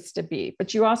beautiful place to be.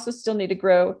 But you also still need to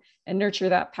grow and nurture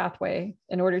that pathway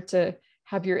in order to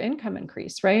have your income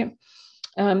increase, right?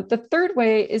 The third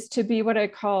way is to be what I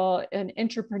call an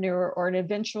entrepreneur or an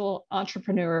eventual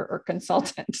entrepreneur or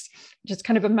consultant, which is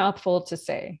kind of a mouthful to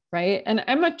say, right? And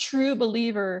I'm a true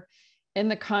believer in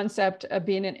the concept of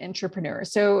being an entrepreneur.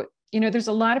 So there's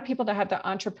a lot of people that have the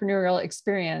entrepreneurial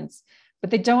experience, but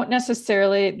they don't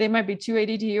necessarily, they might be too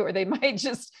ADD or they might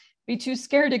just be too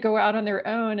scared to go out on their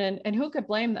own. And who could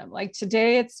blame them? Like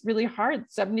today, it's really hard.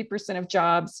 70% of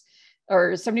jobs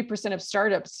or 70% of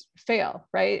startups fail,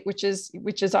 right? Which is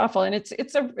awful. And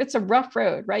it's a rough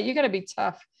road, right? You got to be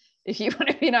tough if you want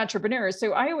to be an entrepreneur.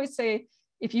 So I always say,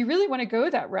 if you really want to go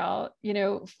that route,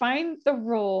 find the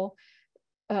role,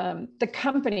 the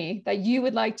company that you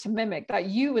would like to mimic, that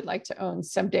you would like to own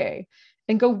someday,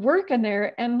 and go work in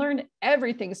there and learn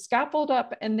everything, scaffold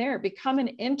up in there, become an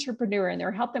entrepreneur in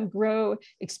there, help them grow,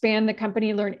 expand the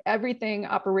company, learn everything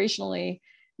operationally,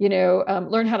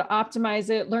 learn how to optimize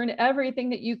it, learn everything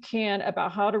that you can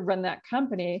about how to run that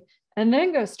company, and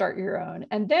then go start your own.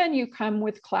 And then you come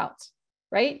with clout,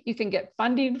 right? You can get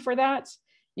funding for that.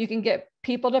 You can get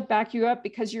people to back you up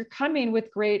because you're coming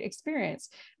with great experience.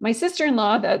 My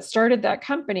sister-in-law that started that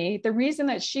company, the reason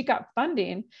that she got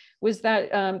funding was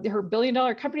that her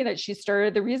billion-dollar company that she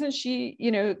started, the reason she,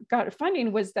 got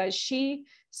funding was that she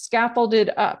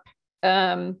scaffolded up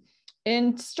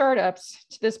in startups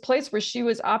to this place where she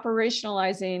was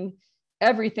operationalizing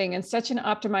everything in such an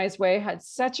optimized way, had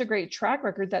such a great track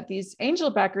record that these angel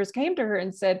backers came to her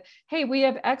and said, hey, we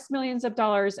have X millions of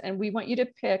dollars and we want you to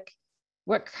pick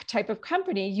what type of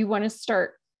company you want to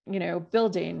start,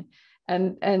 building,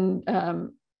 and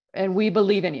we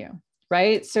believe in you,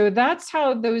 right? So that's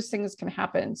how those things can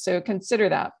happen. So consider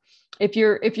that. If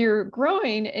you're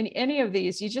growing in any of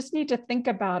these, you just need to think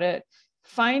about it.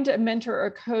 Find a mentor or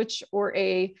coach or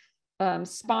a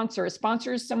sponsor. A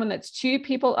sponsor is someone that's 2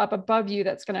 people up above you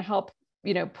that's going to help,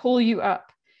 pull you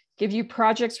up, give you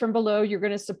projects from below. You're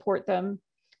going to support them.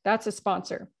 That's a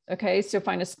sponsor. Okay, so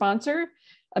find a sponsor.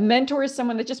 A mentor is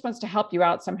someone that just wants to help you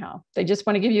out somehow. They just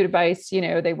want to give you advice.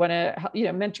 They want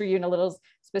to, mentor you in a little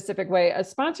specific way. A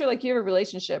sponsor, like you have a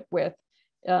relationship with,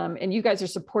 and you guys are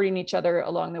supporting each other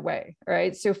along the way. All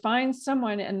right. So find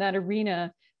someone in that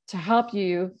arena to help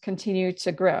you continue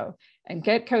to grow and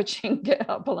get coaching, get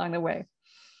help along the way.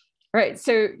 All right.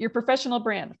 So your professional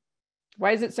brand,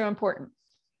 why is it so important?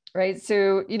 Right.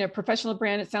 So, professional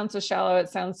brand, it sounds so shallow. It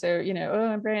sounds so, oh,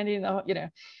 I'm branding,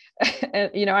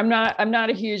 and, I'm not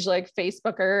a huge like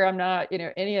Facebooker. I'm not,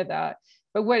 any of that.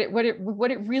 But what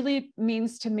it really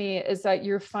means to me is that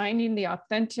you're finding the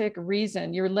authentic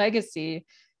reason, your legacy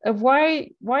of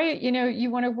why,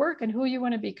 you want to work and who you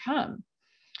want to become.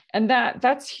 And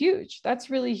that's huge. That's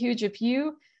really huge. If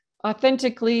you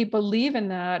authentically believe in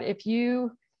that, if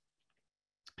you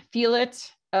feel it,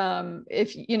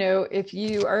 if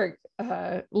you are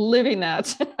living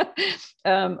that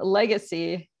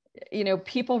legacy,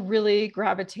 people really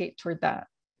gravitate toward that,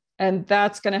 and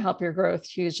that's going to help your growth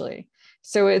hugely.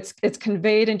 So it's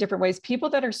conveyed in different ways. People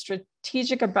that are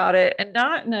strategic about it, and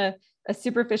not in a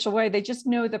superficial way, they just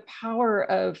know the power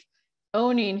of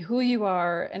owning who you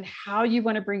are and how you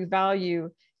want to bring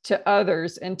value to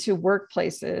others and to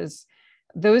workplaces.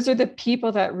 Those are the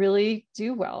people that really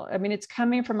do well. I mean, it's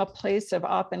coming from a place of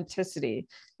authenticity,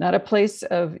 not a place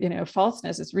of,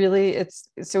 falseness. It's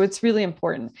really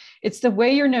important. It's the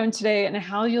way you're known today and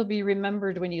how you'll be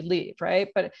remembered when you leave, right?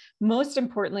 But most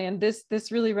importantly, and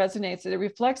this really resonates, it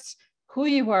reflects who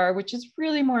you are, which is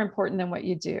really more important than what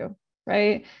you do,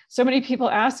 right? So many people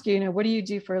ask you, what do you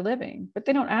do for a living? But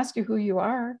they don't ask you who you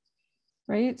are,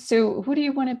 right? So who do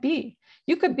you want to be?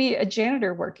 You could be a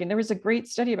janitor working. There was a great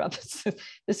study about this. There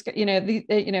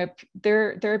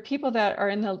are people that are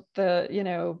in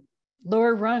the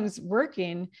lower rungs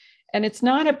working, and it's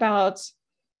not about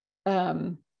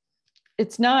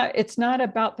it's not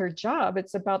about their job.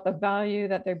 It's about the value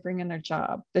that they bring in their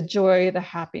job, the joy, the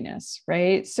happiness,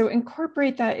 right? So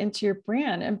incorporate that into your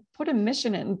brand and put a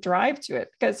mission in and drive to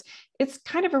it, because it's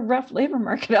kind of a rough labor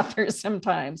market out there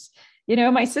sometimes.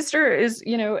 My sister is,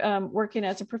 working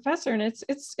as a professor, and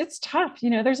it's tough.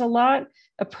 There's a lot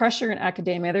of pressure in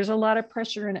academia. There's a lot of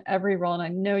pressure in every role. And I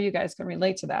know you guys can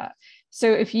relate to that.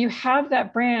 So if you have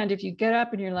that brand, if you get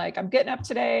up and you're like, I'm getting up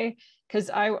today because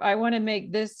I want to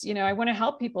make this, I want to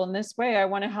help people in this way. I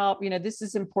want to help, this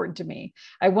is important to me.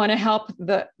 I want to help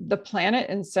the planet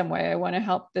in some way. I want to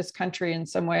help this country in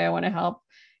some way. I want to help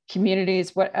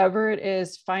communities, whatever it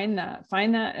is, find that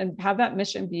and have that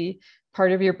mission be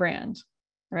part of your brand,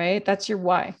 right? That's your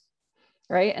why,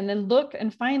 right? And then look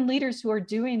and find leaders who are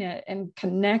doing it and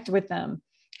connect with them,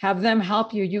 have them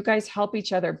help you. You guys help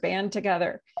each other, band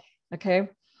together. Okay. All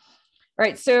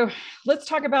right. So let's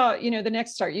talk about, the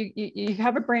next start. You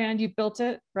have a brand, you built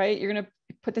it, right? You're going to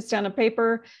put this down on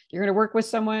paper. You're going to work with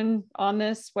someone on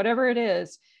this, whatever it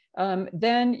is.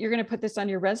 Then you're going to put this on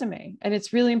your resume. And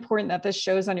it's really important that this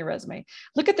shows on your resume.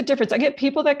 Look at the difference. I get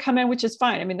people that come in, which is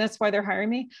fine. I mean, that's why they're hiring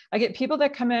me. I get people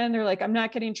that come in, they're like, I'm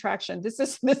not getting traction.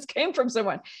 This came from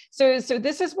someone. So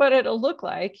this is what it'll look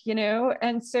like,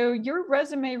 and so your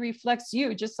resume reflects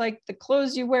you, just like the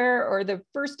clothes you wear or the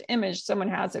first image someone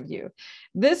has of you.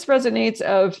 This resonates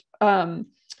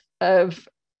of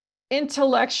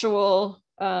intellectual,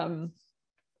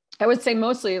 I would say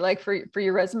mostly like for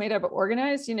your resume to have it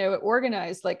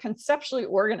organized, like conceptually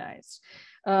organized,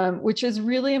 which is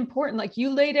really important. Like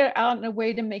you laid it out in a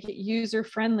way to make it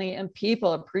user-friendly, and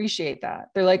people appreciate that.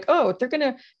 They're like, oh, if they're going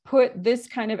to put this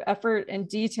kind of effort and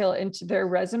detail into their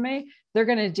resume, they're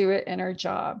going to do it in our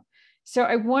job. So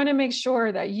I want to make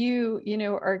sure that you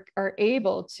are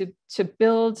able to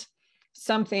build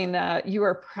something that you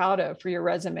are proud of for your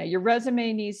resume. Your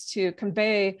resume needs to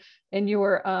convey in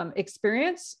your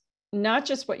experience, not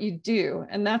just what you do.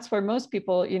 And that's where most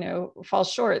people, fall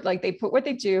short. Like they put what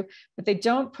they do, but they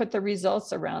don't put the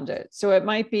results around it. So it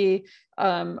might be,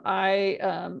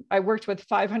 I worked with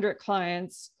 500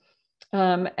 clients,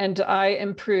 and I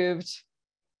improved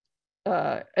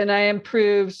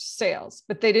sales,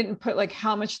 but they didn't put like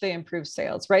how much they improved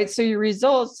sales, right? So your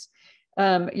results,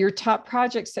 your top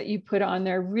projects that you put on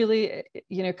there really,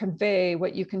 convey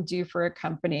what you can do for a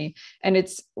company. And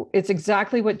it's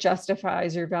exactly what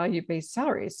justifies your value-based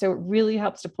salary. So it really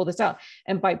helps to pull this out.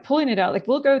 And by pulling it out, like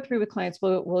we'll go through with clients,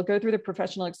 we'll go through the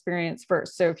professional experience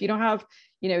first. So if you don't have,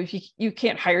 if you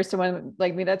can't hire someone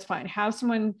like me, that's fine. Have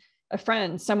someone, a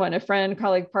friend,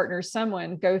 colleague, partner,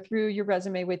 someone go through your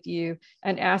resume with you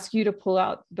and ask you to pull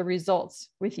out the results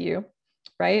with you.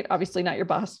 Right? Obviously not your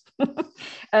boss.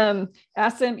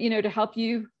 Ask them, to help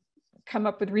you come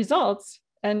up with results.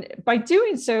 And by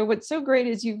doing so, what's so great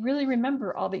is you really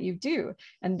remember all that you do.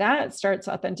 And that starts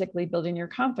authentically building your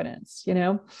confidence,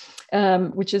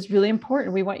 which is really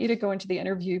important. We want you to go into the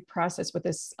interview process with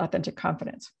this authentic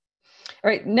confidence. All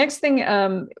right. Next thing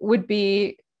would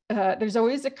be, there's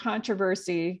always a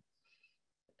controversy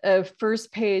of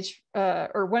first page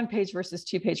or one page versus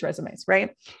 2-page resumes,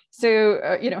 right?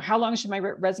 So, how long should my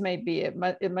resume be?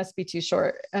 It must be too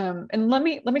short. And let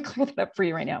me clear that up for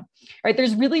you right now. All right,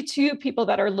 there's really two people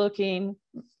that are looking,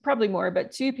 probably more,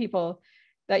 but two people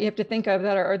that you have to think of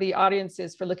that are the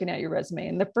audiences for looking at your resume.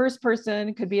 And the first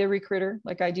person could be a recruiter,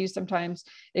 like I do sometimes.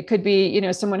 It could be, you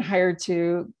know, someone hired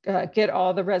to get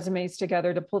all the resumes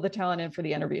together to pull the talent in for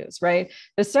the interviews, right?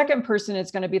 The second person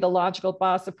is going to be the logical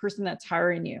boss, the person that's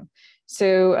hiring you.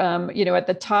 So, you know, at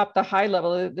the top, the high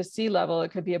level, the C level,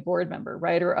 it could be a board member,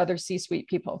 right? Or other C-suite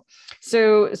people.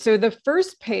 So the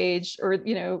first page, or,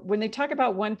 you know, when they talk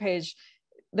about one page,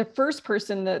 the first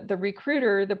person, the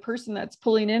recruiter, the person that's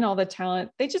pulling in all the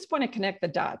talent, they just want to connect the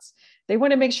dots. They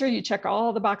want to make sure you check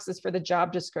all the boxes for the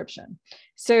job description.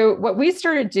 So what we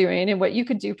started doing, and what you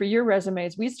could do for your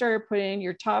resumes, we started putting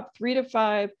your top 3 to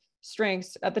 5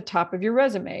 strengths at the top of your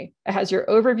resume. It has your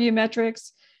overview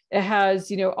metrics. It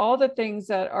has, you know, all the things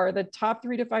that are the top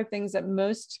 3 to 5 things that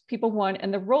most people want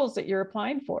and the roles that you're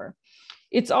applying for.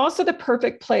 It's also the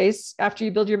perfect place after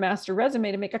you build your master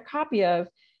resume to make a copy of,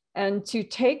 and to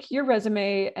take your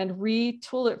resume and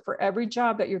retool it for every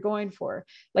job that you're going for.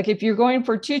 Like if you're going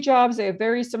for 2 jobs, they have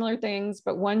very similar things,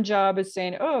 but one job is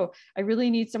saying, oh, I really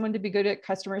need someone to be good at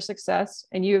customer success,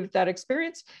 and you have that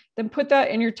experience, then put that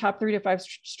in your top 3 to 5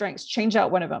 strengths. Change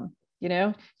out one of them, you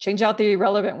know, change out the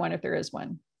irrelevant one if there is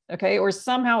one. Okay. Or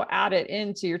somehow add it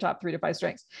into your top 3 to 5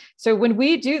 strengths. So when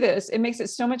we do this, it makes it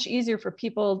so much easier for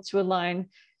people to align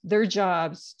their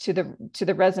jobs to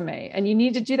the resume. And you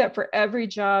need to do that for every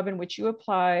job in which you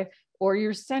apply, or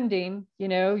you're sending, you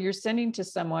know, you're sending to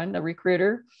someone, a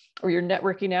recruiter, or you're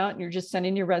networking out and you're just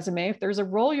sending your resume. If there's a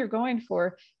role you're going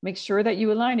for, make sure that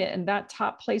you align it. And that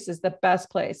top place is the best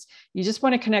place. You just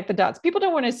want to connect the dots. People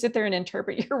don't want to sit there and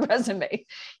interpret your resume.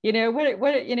 You know,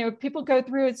 what you know, people go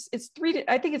through,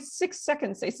 I think it's 6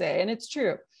 seconds, they say, and it's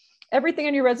true. Everything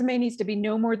on your resume needs to be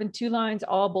no more than 2 lines,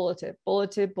 all bulleted,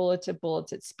 bulleted, bulleted,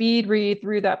 bulleted. Speed read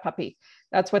through that puppy.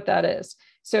 That's what that is.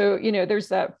 So, you know, there's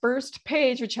that first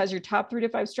page, which has your top 3 to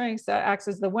 5 strengths, that acts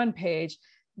as the one page.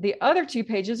 The other 2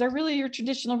 pages are really your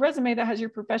traditional resume that has your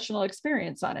professional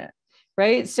experience on it,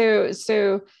 right? So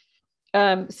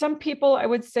some people, I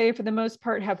would say for the most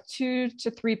part, have 2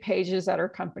 to 3 pages at our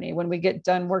company when we get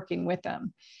done working with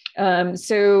them.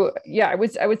 So yeah, I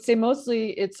would say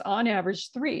mostly it's on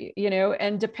average 3, you know,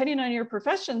 and depending on your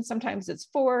profession, sometimes it's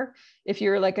 4. If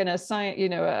you're like in a science, you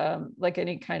know, like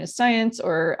any kind of science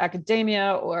or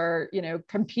academia or, you know,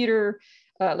 computer,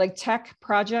 like tech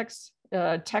projects,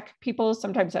 tech people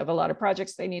sometimes have a lot of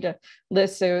projects they need to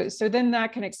list. So then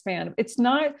that can expand. It's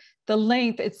not the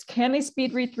length, it's can they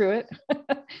speed read through it?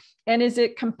 And is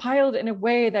it compiled in a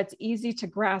way that's easy to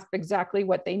grasp exactly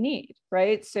what they need,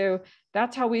 right? So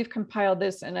that's how we've compiled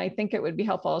this. And I think it would be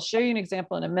helpful. I'll show you an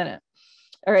example in a minute.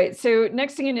 All right, so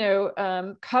next thing you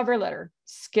know, cover letter,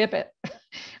 skip it.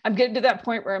 I'm getting to that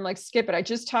point where I'm like, skip it. I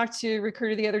just talked to a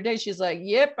recruiter the other day. She's like,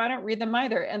 yep, I don't read them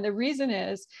either. And the reason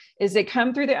is they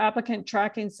come through the applicant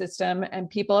tracking system and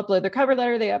people upload their cover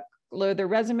letter, they upload their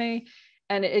resume,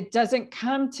 and it doesn't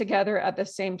come together at the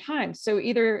same time. So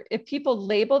either if people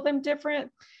label them different,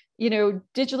 you know,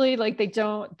 digitally, like they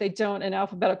don't in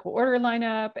alphabetical order line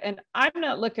up. And I'm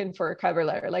not looking for a cover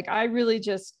letter. Like I really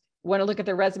just want to look at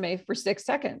the resume for 6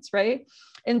 seconds, right?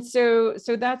 And so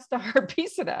that's the hard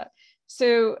piece of that.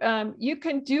 So you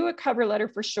can do a cover letter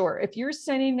for sure. If you're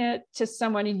sending it to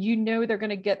someone and you know they're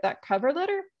going to get that cover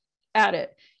letter, add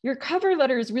it. Your cover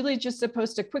letter is really just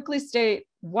supposed to quickly state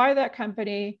why that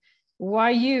company,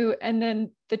 why you, and then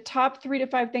the top 3 to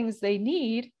 5 things they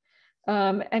need,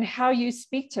 and how you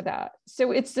speak to that.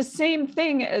 So it's the same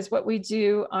thing as what we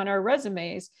do on our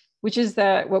resumes, which is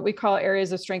that what we call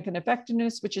areas of strength and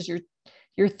effectiveness, which is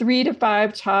your 3 to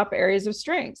 5 top areas of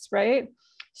strengths, right?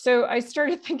 So I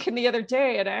started thinking the other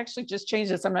day, and I actually just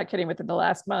changed this, I'm not kidding, within the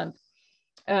last month.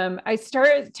 I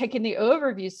started taking the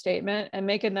overview statement and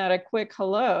making that a quick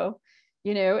hello,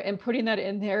 you know, and putting that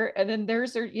in there. And then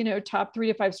there's your, you know, top 3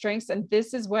 to 5 strengths. And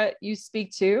this is what you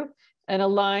speak to and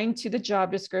align to the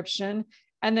job description.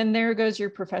 And then there goes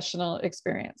your professional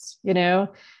experience, you know?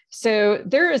 So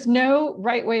there is no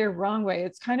right way or wrong way.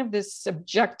 It's kind of this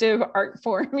subjective art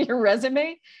form, your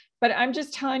resume. But I'm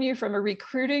just telling you from a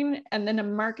recruiting and then a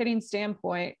marketing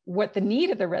standpoint, what the need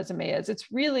of the resume is.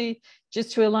 It's really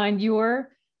just to align your,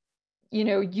 you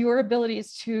know, your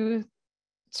abilities to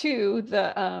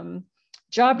the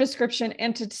job description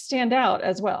and to stand out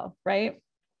as well, right?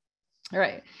 All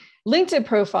right, LinkedIn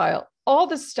profile, all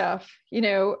the stuff, you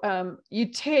know, you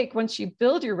take once you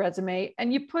build your resume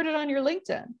and you put it on your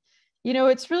LinkedIn. You know,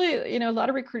 it's really, you know, a lot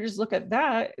of recruiters look at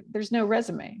that, there's no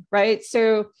resume, right?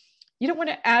 So you don't want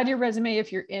to add your resume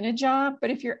if you're in a job,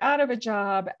 but if you're out of a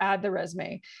job, add the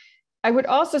resume. I would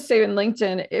also say in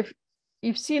LinkedIn, if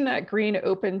you've seen that green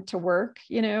open to work,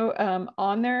 you know,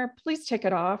 on there, please take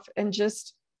it off and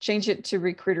just change it to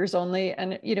recruiters only.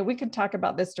 And, you know, we could talk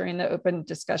about this during the open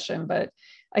discussion, but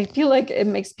I feel like it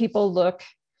makes people look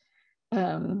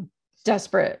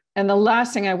desperate. And the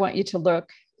last thing I want you to look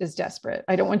is desperate.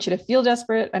 I don't want you to feel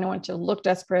desperate. I don't want you to look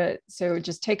desperate. So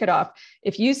just take it off.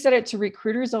 If you set it to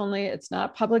recruiters only, it's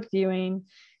not public viewing.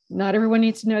 Not everyone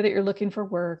needs to know that you're looking for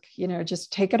work. You know,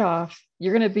 just take it off.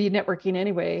 You're going to be networking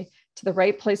anyway to the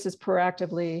right places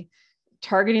proactively,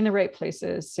 targeting the right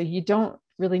places. So you don't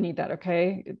really need that.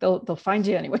 Okay. They'll find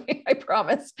you anyway. I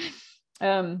promise.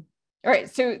 All right.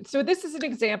 So this is an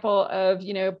example of,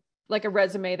 you know, like a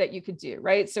resume that you could do,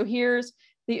 right? So here's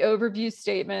the overview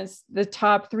statements, the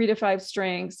top 3 to 5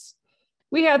 strengths.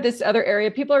 We have this other area.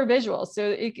 People are visual.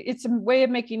 So it's a way of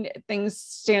making things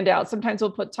stand out. Sometimes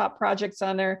we'll put top projects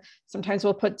on there. Sometimes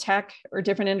we'll put tech or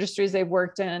different industries they've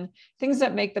worked in, things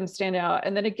that make them stand out.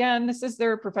 And then again, this is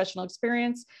their professional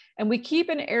experience. And we keep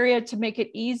an area to make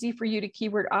it easy for you to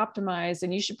keyword optimize.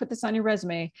 And you should put this on your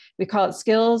resume. We call it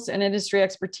skills and industry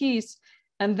expertise.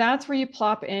 And that's where you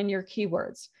plop in your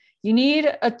keywords. You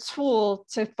need a tool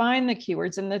to find the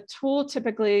keywords. And the tool,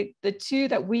 typically, the two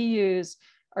that we use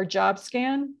are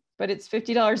JobScan, but it's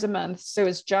 $50 a month. So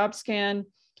it's JobScan.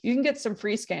 You can get some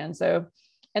free scans though.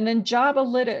 And then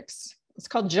Jobalytics. It's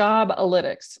called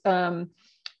Jobalytics.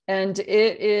 And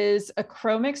it is a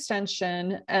Chrome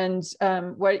extension. And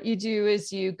what you do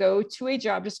is you go to a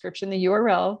job description, the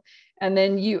URL, and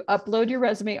then you upload your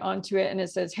resume onto it. And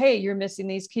it says, hey, you're missing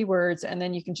these keywords. And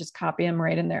then you can just copy them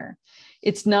right in there.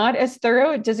 It's not as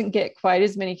thorough. It doesn't get quite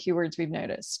as many keywords we've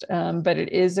noticed, but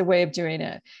it is a way of doing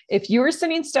it. If you were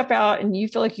sending stuff out and you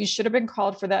feel like you should have been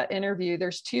called for that interview,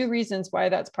 there's 2 reasons why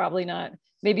that's probably not,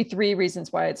 maybe 3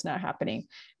 reasons why it's not happening.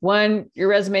 1, your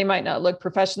resume might not look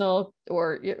professional,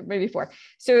 or maybe 4.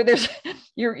 So there's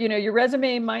your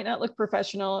resume might not look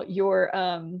professional.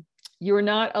 You're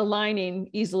not aligning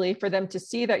easily for them to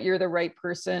see that you're the right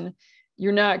person.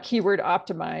 You're not keyword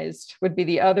optimized would be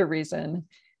the other reason.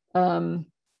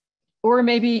 Or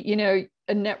maybe, you know,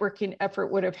 a networking effort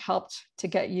would have helped to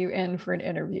get you in for an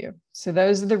interview. So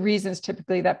those are the reasons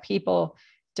typically that people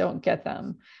don't get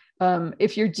them.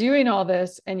 If you're doing all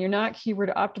this and you're not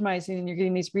keyword optimizing and you're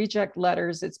getting these reject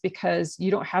letters, it's because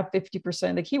you don't have 50%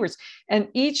 of the keywords. And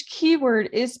each keyword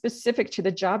is specific to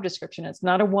the job description. It's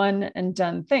not a one and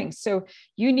done thing. So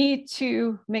you need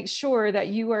to make sure that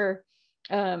you are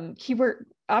keyword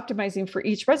optimizing for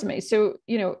each resume. So,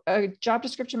 you know, a job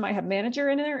description might have manager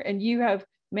in there and you have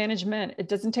management. It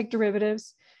doesn't take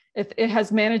derivatives. If it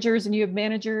has managers and you have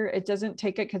manager, it doesn't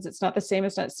take it because it's not the same.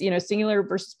 It's not, you know, singular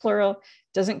versus plural,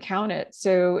 doesn't count it.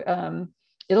 So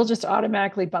it'll just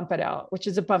automatically bump it out, which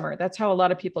is a bummer. That's how a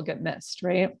lot of people get missed,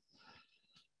 right?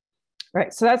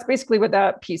 Right. So that's basically what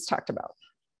that piece talked about.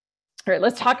 All right,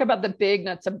 let's talk about the big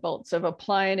nuts and bolts of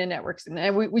applying and networks.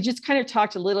 And we just kind of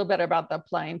talked a little bit about the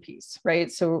applying piece,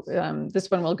 right? So this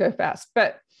one will go fast,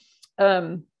 but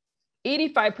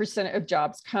 85% of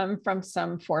jobs come from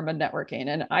some form of networking.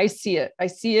 And I see it. I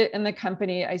see it in the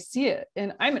company. I see it.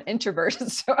 And I'm an introvert.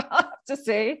 So I'll have to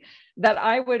say that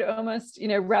I would almost, you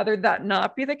know, rather that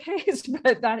not be the case,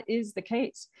 but that is the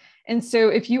case. And so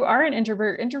if you are an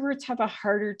introvert, introverts have a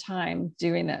harder time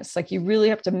doing this. Like you really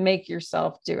have to make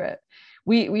yourself do it.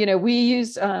 We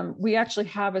actually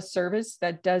have a service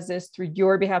that does this through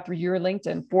your behalf, through your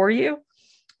LinkedIn for you.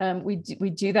 We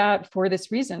do that for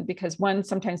this reason, because 1,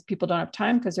 sometimes people don't have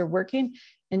time because they're working.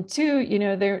 And 2, you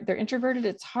know, they're introverted.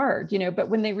 It's hard, you know, but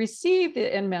when they receive the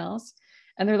emails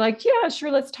and they're like, yeah,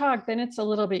 sure, let's talk, then it's a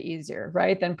little bit easier,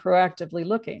 right? Than proactively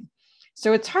looking.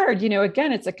 So it's hard, you know,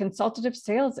 again, it's a consultative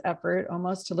sales effort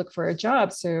almost to look for a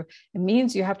job. So it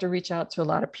means you have to reach out to a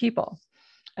lot of people.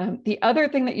 The other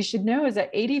thing that you should know is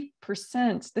that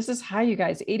 80%, this is high, you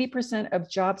guys, 80% of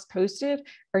jobs posted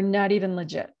are not even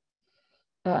legit.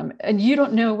 And you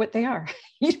don't know what they are.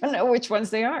 You don't know which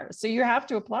ones they are. So you have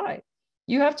to apply.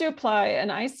 You have to apply.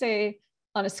 And I say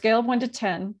on a scale of 1 to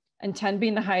 10, and 10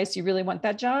 being the highest, you really want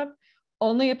that job,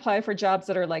 only apply for jobs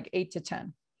that are like 8 to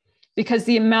 10. Because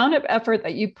the amount of effort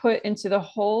that you put into the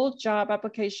whole job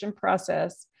application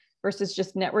process versus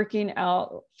just networking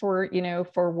out for, you know,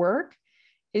 for work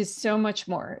is so much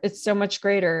more. It's so much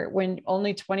greater when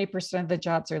only 20% of the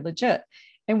jobs are legit.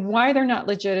 And why they're not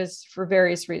legit is for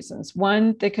various reasons.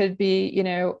 1, they could be, you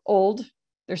know, old.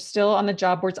 They're still on the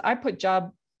job boards. I put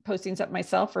job postings up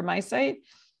myself for my site.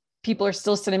 People are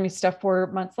still sending me stuff 4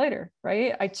 months later,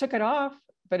 right? I took it off,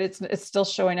 but it's still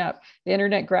showing up. The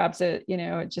internet grabs it, you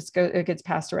know, it gets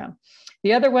passed around.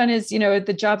 The other one is,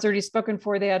 the job's already spoken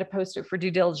for, they had to post it for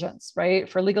due diligence, right?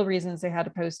 For legal reasons, they had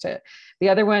to post it. The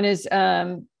other one is,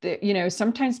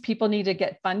 sometimes people need to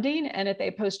get funding, and if they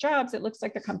post jobs, it looks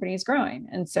like the company is growing.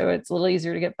 And so it's a little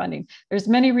easier to get funding. There's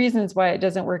many reasons why it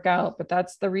doesn't work out, but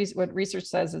that's the reason. What research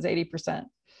says is 80%.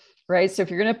 Right. So if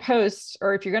you're going to post,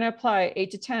 or if you're going to apply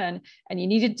 8 to 10, and you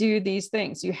need to do these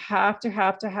things, you have to,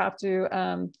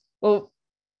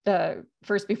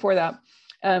 first before that,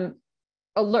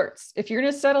 alerts. If you're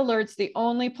going to set alerts, the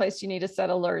only place you need to set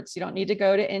alerts, you don't need to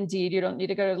go to Indeed, you don't need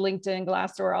to go to LinkedIn,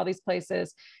 Glassdoor, all these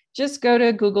places. Just go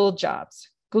to Google Jobs.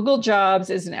 Google Jobs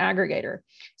is an aggregator.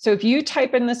 So if you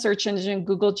type in the search engine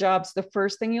Google Jobs, the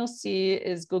first thing you'll see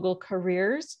is Google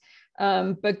Careers.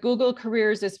 But Google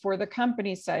Careers is for the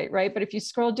company site, right? But if you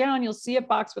scroll down, you'll see a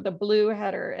box with a blue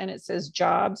header and it says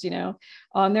jobs,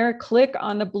 on there. Click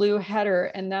on the blue header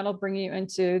and that'll bring you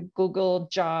into Google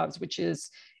Jobs, which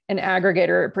is an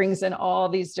aggregator. It brings in all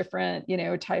these different,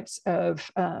 types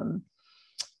of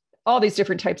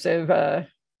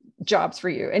jobs for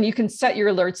you, and you can set your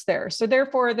alerts there. So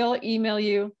therefore they'll email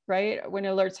you, right? When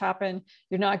alerts happen,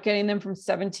 you're not getting them from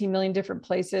 17 million different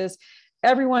places.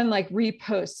 Everyone like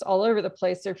reposts all over the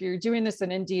place. So if you're doing this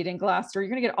in Indeed and Glassdoor, you're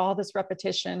going to get all this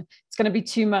repetition. It's going to be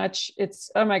too much.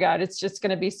 Oh my God, it's just going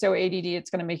to be so ADD.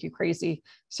 It's going to make you crazy.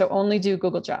 So only do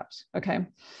Google Jobs. Okay.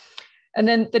 And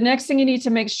then the next thing you need to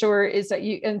make sure is that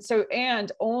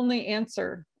only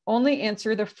answer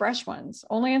the fresh ones.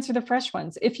 Only answer the fresh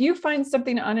ones. If you find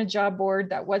something on a job board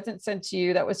that wasn't sent to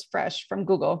you, that was fresh from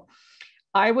Google,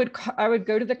 I would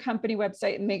go to the company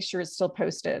website and make sure it's still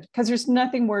posted, because there's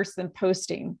nothing worse than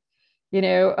posting,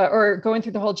 or going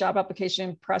through the whole job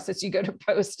application process. You go to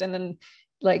post and then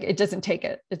like, it doesn't take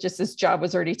it. It just, this job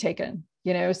was already taken,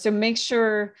 so make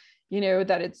sure,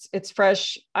 that it's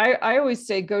fresh. I always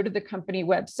say, go to the company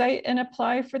website and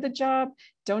apply for the job.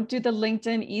 Don't do the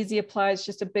LinkedIn easy apply. It's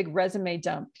just a big resume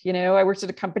dump. I worked at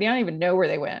a company, I don't even know where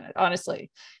they went,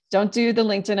 honestly. Don't do the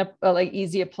LinkedIn like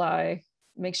easy apply.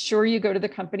 Make sure you go to the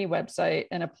company website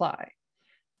and apply.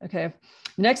 Okay.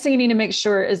 Next thing you need to make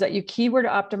sure is that you keyword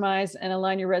optimize and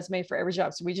align your resume for every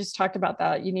job. So we just talked about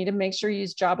that. You need to make sure you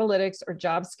use Jobalytics or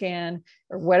JobScan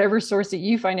or whatever source that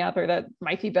you find out there that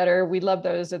might be better. We love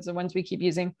those. It's the ones we keep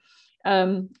using.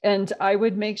 And I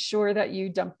would make sure that you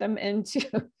dump them into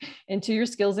your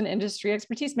skills and industry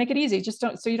expertise. Make it easy.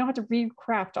 So you don't have to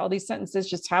recraft all these sentences.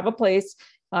 Just have a place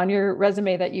on your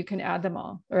resume that you can add them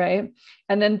all. Right.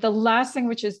 And then the last thing,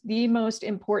 which is the most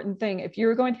important thing, if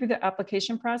you're going through the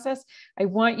application process, I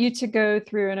want you to go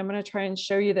through, and I'm going to try and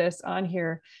show you this on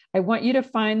here. I want you to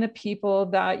find the people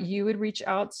that you would reach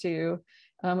out to.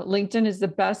 LinkedIn is the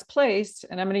best place,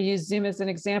 and I'm going to use Zoom as an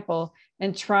example,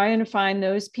 and try and find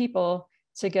those people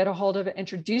to get a hold of it.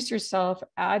 Introduce yourself,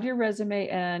 add your resume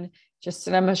in, just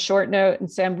send them a short note and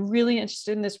say, I'm really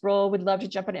interested in this role. Would love to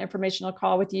jump on an informational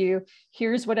call with you.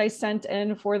 Here's what I sent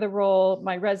in for the role,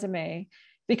 my resume,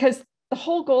 because the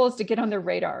whole goal is to get on their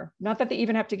radar. Not that they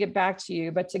even have to get back to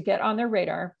you, but to get on their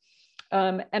radar.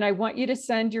 And I want you to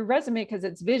send your resume because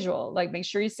it's visual. Like, make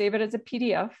sure you save it as a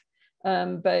PDF.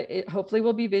 But it hopefully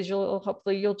will be visual.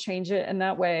 Hopefully you'll change it in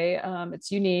that way.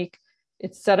 It's unique.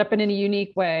 It's set up in a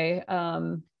unique way.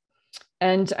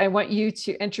 And I want you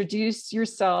to introduce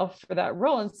yourself for that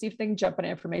role and see if they can jump on an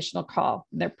informational call.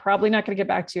 They're probably not going to get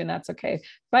back to you, and that's okay.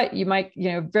 But you might,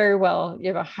 very well, you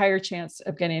have a higher chance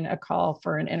of getting a call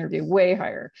for an interview, way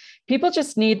higher. People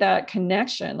just need that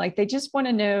connection. Like, they just want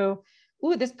to know,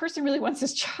 ooh, this person really wants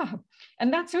this job.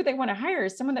 And that's who they want to hire,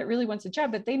 is someone that really wants a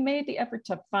job, that they made the effort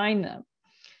to find them.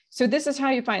 So this is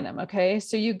how you find them. Okay.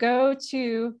 So you go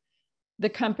to the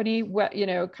company,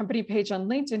 company page on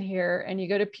LinkedIn here, and you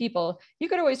go to people. You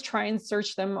could always try and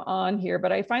search them on here,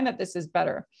 but I find that this is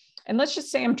better. And let's just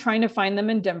say I'm trying to find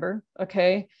them in Denver.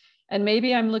 Okay. And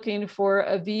maybe I'm looking for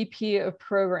a VP of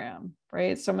program,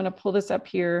 right? So I'm going to pull this up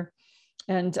here,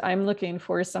 and I'm looking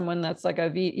for someone that's like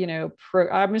I'm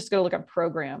just going to look up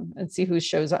program and see who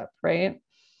shows up, right?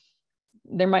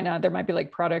 There might be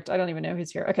like product. I don't even know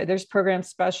who's here. Okay. There's program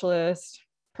specialist,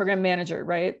 program manager,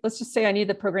 right? Let's just say I need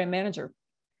the program manager.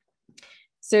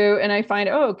 So, and I find,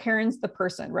 oh, Karen's the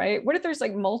person, right? What if there's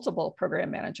like multiple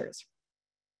program managers?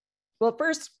 Well,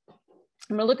 first,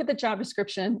 I'm going to look at the job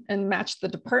description and match the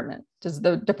department. Does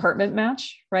the department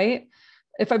match, right?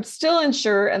 If I'm still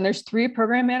unsure and there's 3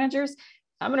 program managers,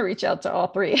 I'm going to reach out to all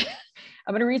 3.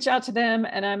 I'm going to reach out to them,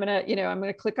 and I'm going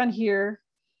to click on here.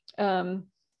 And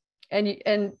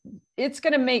it's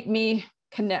going to make me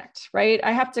connect, right?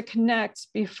 I have to connect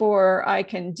before I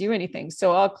can do anything.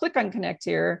 So I'll click on connect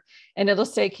here, and it'll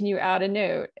say, can you add a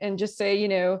note? And just say,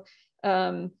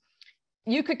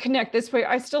 you could connect this way.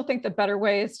 I still think the better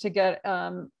way is to get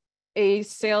a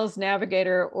sales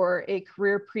navigator or a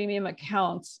career premium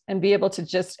account and be able to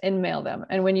just in-mail them.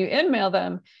 And when you in-mail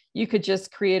them, you could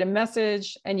just create a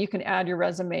message and you can add your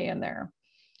resume in there.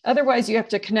 Otherwise, you have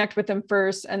to connect with them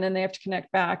first, and then they have to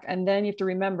connect back, and then you have to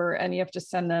remember, and you have to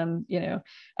send them,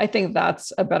 I think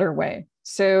that's a better way.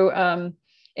 So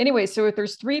anyway, so if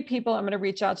there's 3 people, I'm going to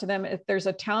reach out to them. If there's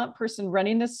a talent person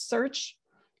running this search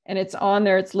and it's on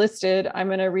there, it's listed, I'm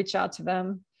going to reach out to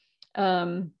them.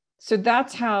 So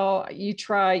that's how you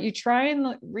try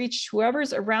and reach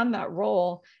whoever's around that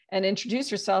role and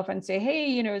introduce yourself and say,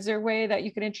 hey, is there a way that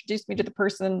you can introduce me to the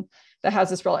person that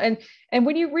has this role? And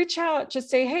when you reach out,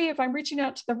 just say, hey, if I'm reaching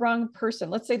out to the wrong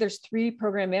person, let's say there's 3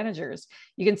 program managers,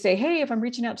 you can say, hey, if I'm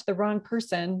reaching out to the wrong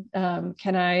person,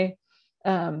 can I,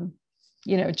 can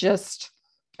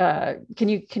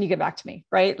you get back to me,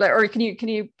 right? Or can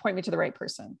you point me to the right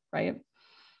person, right?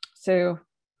 So,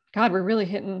 God, we're really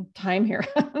hitting time here.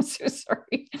 I'm so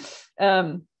sorry.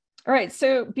 All right.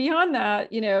 So beyond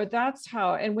that, that's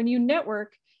how, and when you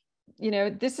network,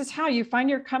 this is how you find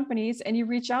your companies and you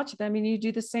reach out to them and you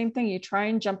do the same thing. You try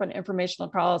and jump on informational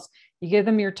calls. You give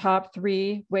them your top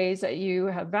 3 ways that you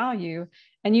have value,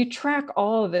 and you track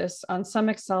all of this on some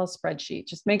Excel spreadsheet.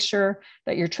 Just make sure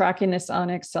that you're tracking this on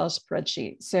Excel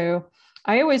spreadsheet. So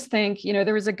I always think,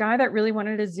 there was a guy that really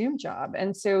wanted a Zoom job.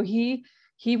 And so he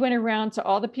went around to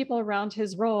all the people around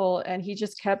his role and he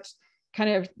just kept kind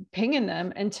of pinging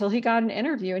them until he got an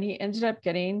interview, and he ended up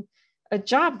getting a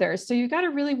job there. So you got to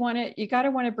really want it. You got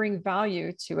to want to bring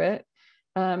value to it.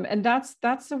 And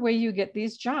that's the way you get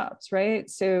these jobs, right?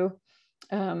 So,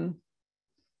 so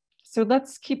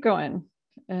let's keep going.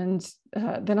 And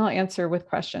then I'll answer with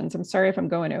questions. I'm sorry if I'm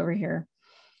going over here.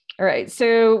 All right.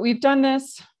 So we've done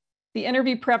this. The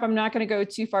interview prep, I'm not going to go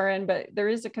too far in, but there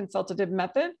is a consultative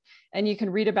method, and you can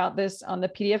read about this on the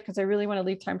PDF because I really want to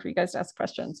leave time for you guys to ask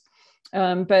questions.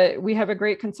 But we have a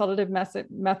great consultative method.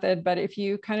 But if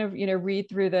you kind of, read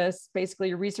through this, basically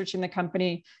you're researching the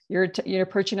company, you're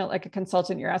approaching it like a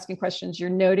consultant, you're asking questions, you're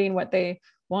noting what they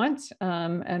want.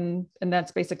 And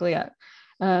that's basically it.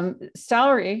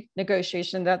 Salary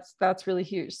negotiation, that's really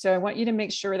huge. So I want you to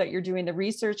make sure that you're doing the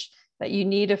research that you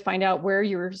need to find out where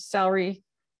your salary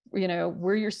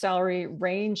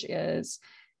range is.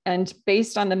 And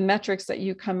based on the metrics that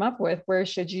you come up with, where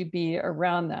should you be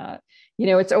around that?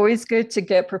 It's always good to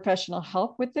get professional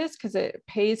help with this because it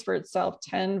pays for itself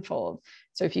tenfold.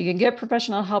 So if you can get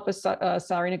professional help with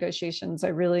salary negotiations, I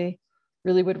really,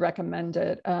 really would recommend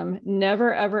it.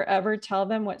 Never, ever, ever tell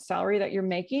them what salary that you're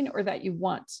making or that you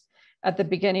want at the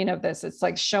beginning of this. It's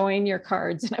like showing your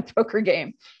cards in a poker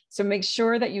game. So make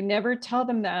sure that you never tell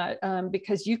them that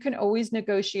because you can always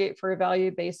negotiate for a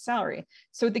value-based salary.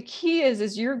 So the key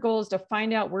is your goal is to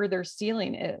find out where their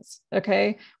ceiling is,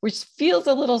 okay? Which feels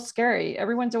a little scary.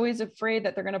 Everyone's always afraid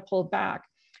that they're going to pull back.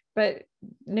 But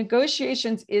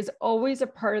negotiations is always a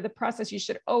part of the process. You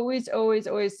should always, always,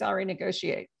 always salary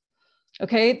negotiate,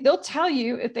 okay? They'll tell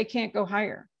you if they can't go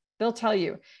higher. They'll tell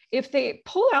you. If they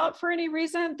pull out for any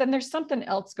reason, then there's something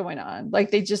else going on. Like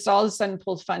they just all of a sudden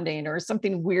pulled funding or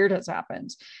something weird has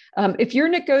happened. If you're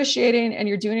negotiating and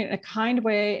you're doing it in a kind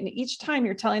way, and each time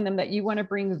you're telling them that you want to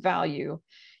bring value,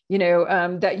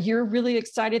 that you're really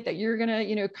excited that you're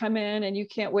going to, come in and you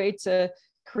can't wait to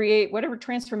create whatever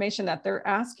transformation that they're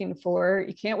asking for.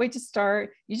 You can't wait to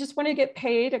start. You just want to get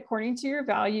paid according to your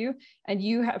value. And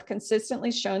you have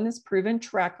consistently shown this proven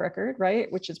track record, right?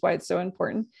 Which is why it's so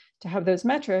important to have those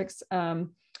metrics.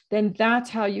 Then that's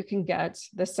how you can get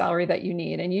the salary that you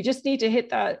need. And you just need to hit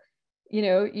that,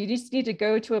 you just need to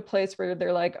go to a place where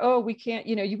they're like, oh, we can't,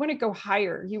 you want to go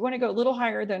higher. You want to go a little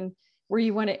higher than where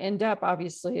you want to end up,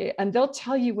 obviously. And they'll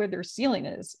tell you where their ceiling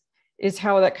is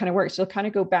how that kind of works. You'll kind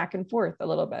of go back and forth a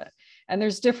little bit. And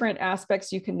there's different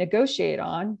aspects you can negotiate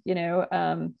on,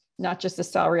 not just the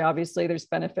salary, obviously there's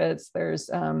benefits, there's,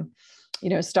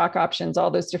 stock options, all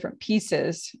those different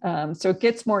pieces. So it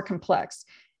gets more complex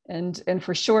and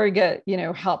for sure get,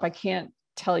 help. I can't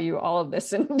tell you all of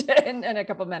this in a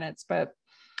couple of minutes, but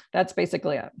that's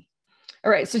basically it.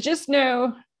 All right. So just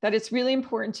know that it's really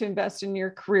important to invest in your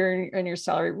career, and your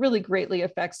salary really greatly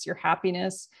affects your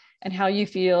happiness and how you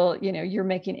feel, you're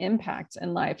making impact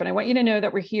in life. And I want you to know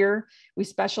that we're here. We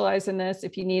specialize in this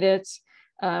if you need it.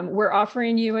 We're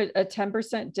offering you a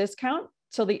 10% discount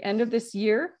till the end of this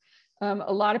year.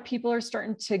 A lot of people are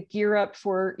starting to gear up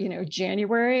for,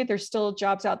 January. There's still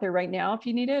jobs out there right now if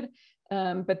you need it.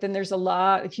 But then there's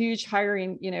a huge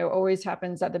hiring, always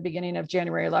happens at the beginning of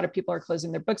January. A lot of people are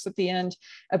closing their books at the end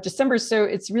of December. So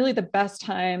it's really the best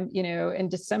time, in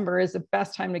December is the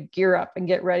best time to gear up and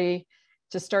get ready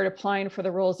to start applying for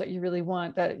the roles that you really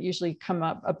want that usually come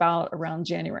up about around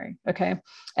January. Okay.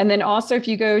 And then also, if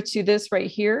you go to this right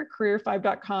here,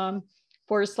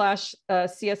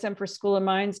 career5.com/CSM for School of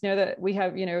Mines, know that we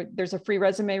have, there's a free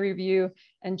resume review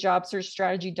and job search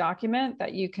strategy document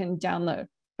that you can download.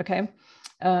 Okay.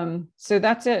 So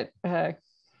that's it.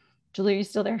 Julie, are you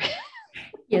still there?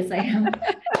 Yes, I am.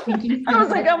 Thank you. I was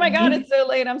like, oh my God, it's so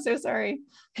late. I'm so sorry.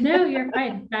 No, you're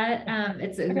fine. That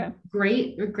it's a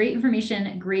great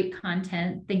information, great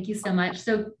content. Thank you so much.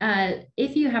 So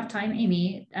if you have time,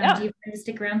 Amy, do you want to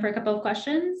stick around for a couple of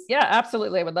questions? Yeah,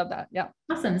 absolutely. I would love that. Yeah.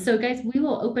 Awesome. So guys, we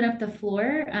will open up the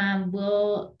floor.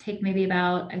 We'll take maybe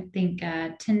about, I think,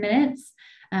 10 minutes.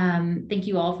 Thank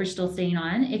you all for still staying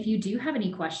on. If you do have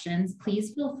any questions,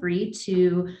 please feel free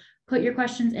to put your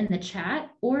questions in the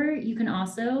chat, or you can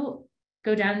also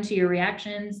go down into your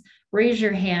reactions, raise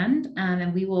your hand,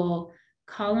 and we will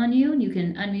call on you, and you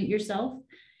can unmute yourself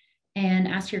and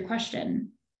ask your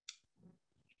question.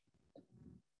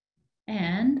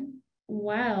 And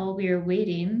while we are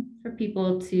waiting for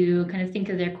people to kind of think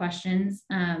of their questions,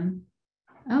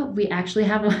 we actually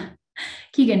have a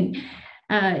Keegan,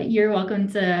 you're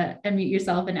welcome to unmute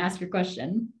yourself and ask your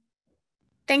question.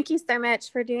 Thank you so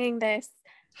much for doing this.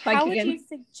 Hi, How Keegan. would you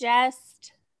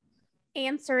suggest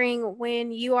answering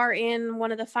when you are in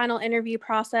one of the final interview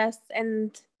process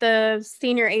and the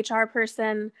senior HR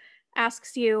person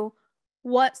asks you,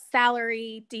 what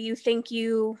salary do you think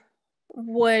you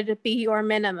would be your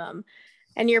minimum?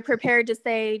 And you're prepared to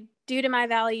say, due to my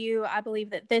value, I believe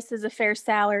that this is a fair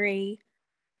salary.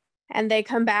 And they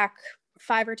come back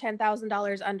 $5,000 or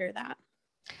 $10,000 under that.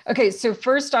 Okay. So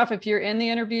first off, if you're in the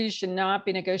interview, you should not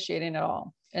be negotiating at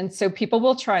all. And so people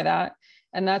will try that,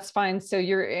 and that's fine. So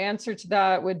your answer to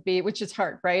that would be, which is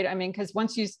hard, right? I mean, because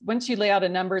once you lay out a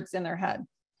number, it's in their head,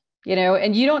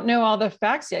 and you don't know all the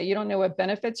facts yet. You don't know what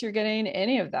benefits you're getting,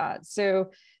 any of that.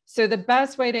 So the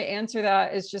best way to answer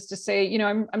that is just to say,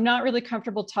 I'm not really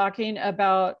comfortable talking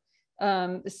about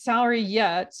the salary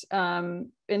yet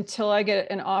until I get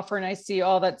an offer and I see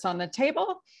all that's on the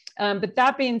table. But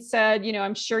that being said,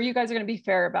 I'm sure you guys are going to be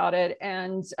fair about it.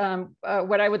 And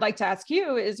what I would like to ask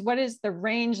you is, what is the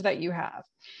range that you have?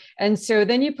 And so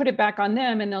then you put it back on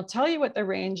them and they'll tell you what the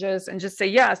range is, and just say,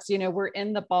 yes, we're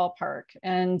in the ballpark.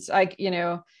 And I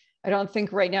don't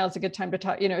think right now is a good time to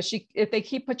talk, if they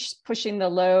keep pushing the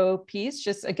low piece,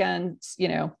 just again,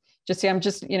 just say,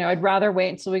 I'd rather wait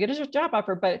until we get a job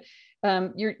offer. But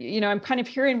I'm kind of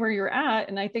hearing where you're at,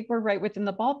 and I think we're right within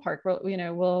the ballpark.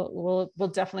 We'll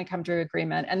definitely come to an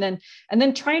agreement, and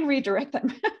then try and redirect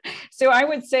them. So I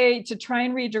would say to try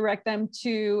and redirect them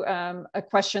to a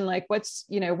question like, what's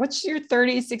your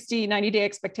 30, 60, 90-day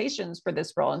expectations for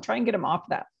this role, and try and get them off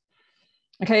that.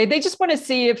 Okay. They just want to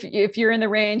see if you're in the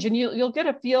range, and you'll get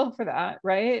a feel for that.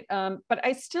 Right. But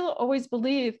I still always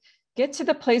believe, get to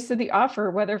the place of the offer,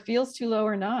 whether it feels too low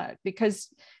or not, because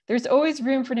there's always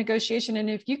room for negotiation. And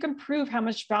if you can prove how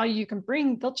much value you can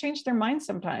bring, they'll change their mind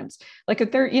sometimes. Like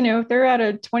if they're at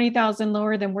a 20,000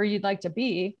 lower than where you'd like to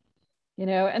be,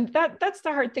 and that's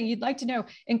the hard thing. You'd like to know.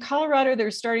 In Colorado,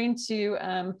 they're starting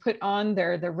to put on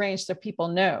the range so people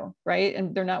know, right?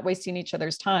 And they're not wasting each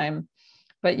other's time.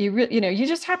 But you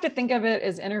just have to think of it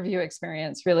as interview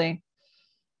experience, really,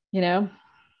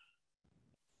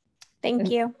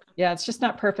 Thank you. Yeah, it's just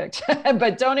not perfect,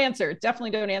 but don't answer. Definitely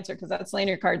don't answer, because that's laying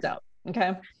your cards out.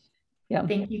 Okay. Yeah.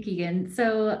 Thank you, Keegan.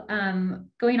 So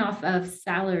going off of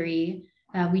salary,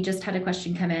 we just had a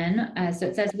question come in. So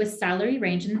it says, with salary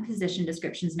range in the position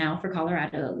descriptions now for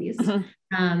Colorado, at least,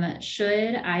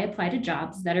 should I apply to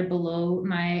jobs that are below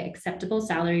my acceptable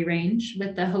salary range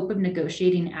with the hope of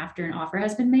negotiating after an offer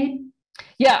has been made?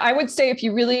 Yeah, I would say if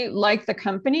you really like the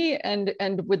company and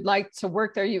would like to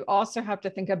work there, you also have to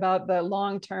think about the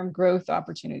long-term growth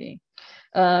opportunity.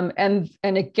 And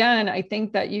again, I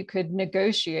think that you could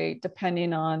negotiate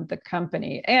depending on the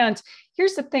company. And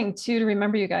here's the thing too, to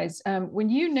remember, you guys, when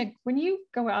you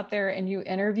go out there and you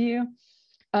interview,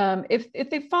 if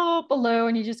they fall below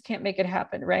and you just can't make it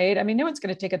happen, right? I mean, no one's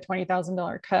going to take a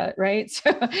 $20,000 cut, right? So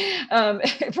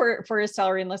for a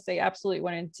salary, unless they absolutely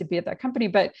wanted to be at that company.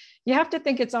 But you have to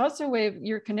think it's also a way of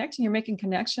you're making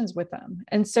connections with them.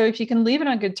 And so if you can leave it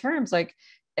on good terms, like,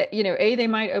 they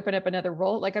might open up another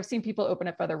role. Like I've seen people open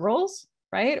up other roles,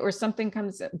 right? Or something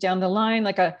comes down the line,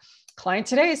 like a client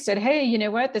today said, hey, you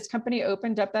know what? This company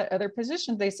opened up that other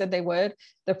position. They said they would.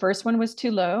 The first one was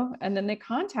too low, and then they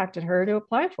contacted her to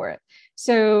apply for it.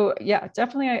 So yeah,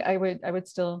 definitely, I would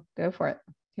still go for it.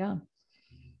 Yeah.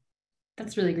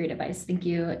 That's really great advice. Thank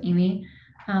you, Amy.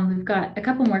 We've got a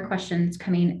couple more questions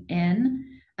coming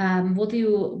in. We'll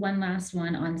do one last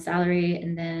one on salary,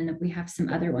 and then we have some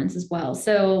other ones as well.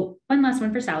 So one last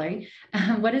one for salary.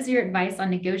 What is your advice on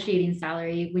negotiating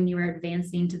salary when you are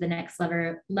advancing to the next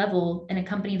level in a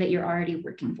company that you're already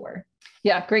working for?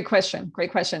 Yeah, great question.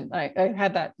 Great question. I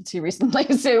had that too recently.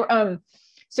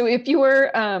 So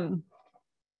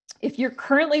if you're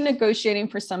currently negotiating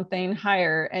for something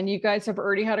higher and you guys have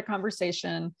already had a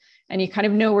conversation and you kind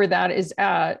of know where that is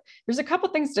at, there's a couple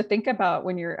things to think about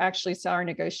when you're actually salary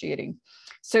negotiating.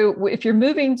 So if you're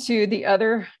moving to the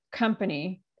other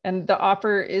company and the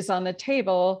offer is on the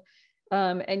table,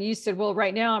 and you said, well,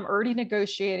 right now I'm already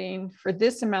negotiating for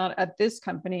this amount at this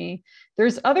company,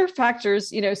 there's other factors,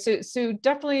 so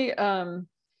definitely,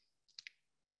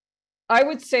 I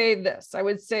would say this. I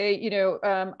would say,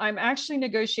 I'm actually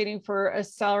negotiating for a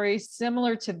salary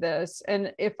similar to this.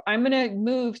 And if I'm going to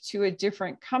move to a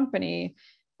different company,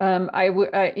 and I'm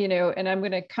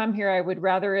going to come here, I would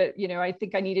rather it, I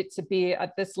think I need it to be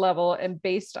at this level. And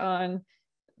based on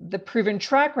the proven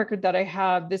track record that I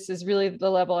have, this is really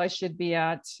the level I should be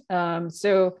at.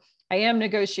 So I am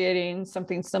negotiating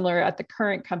something similar at the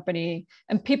current company,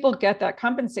 and people get that.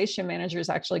 Compensation managers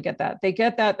actually get that. They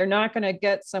get that they're not going to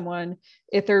get someone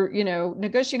if they're,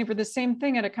 negotiating for the same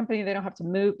thing at a company, they don't have to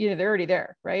move, they're already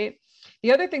there, right?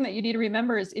 The other thing that you need to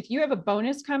remember is if you have a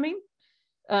bonus coming,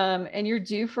 and you're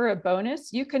due for a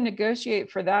bonus, you can negotiate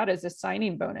for that as a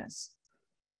signing bonus.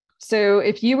 So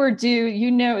if you were due,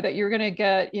 that you're going to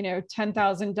get,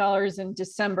 $10,000 in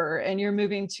December and you're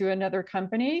moving to another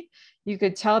company, you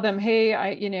could tell them, hey,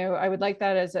 I would like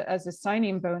that as a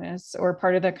signing bonus or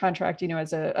part of the contract,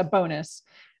 as a bonus,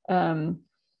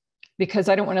 because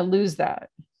I don't want to lose that.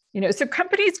 So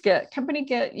company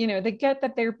get, they get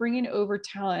that they're bringing over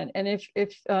talent. And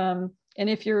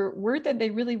if you're worth it,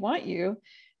 they really want you,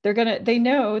 they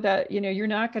know that, you're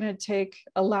not going to take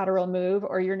a lateral move,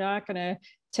 or you're not going to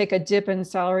take a dip in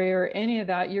salary or any of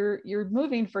that. You're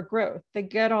moving for growth. They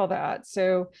get all that.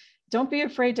 So don't be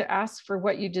afraid to ask for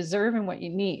what you deserve and what you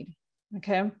need.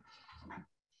 Okay.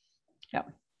 Yeah.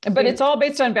 But it's all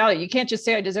based on value. You can't just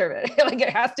say I deserve it. Like, it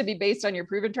has to be based on your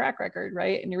proven track record,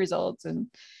 right? And your results and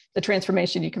the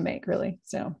transformation you can make, really.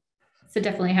 So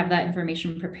definitely have that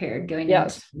information prepared going.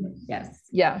 Yes. Yes.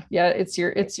 Yeah. It's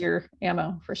your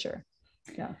ammo for sure.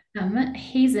 Yeah.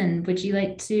 Hazen, would you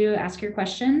like to ask your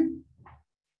question?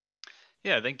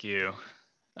 Yeah, thank you.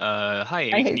 Hi,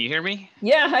 Amy, can you hear me?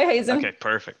 Yeah, hi, Hazen. Okay,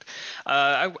 perfect.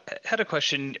 I had a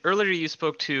question. Earlier you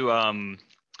spoke to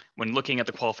when looking at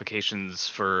the qualifications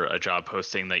for a job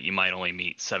posting that you might only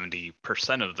meet 70%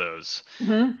 of those.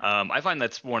 Mm-hmm. I find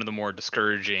that's one of the more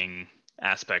discouraging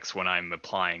aspects when I'm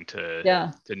applying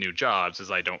to new jobs, is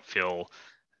I don't feel,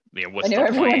 what's the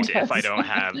point if I don't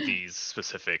have these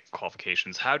specific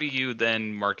qualifications? How do you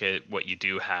then market what you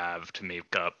do have to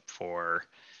make up for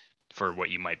what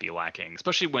you might be lacking,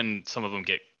 especially when some of them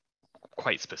get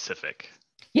quite specific?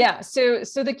 Yeah. So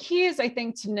the key is, I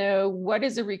think, to know what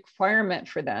is a requirement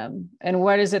for them and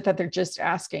what is it that they're just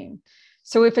asking.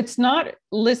 So if it's not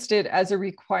listed as a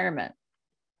requirement,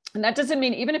 and that doesn't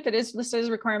mean, even if it is listed as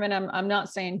a requirement, I'm not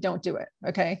saying don't do it.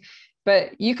 Okay.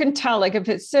 But you can tell, like, if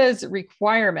it says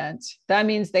requirement, that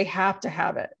means they have to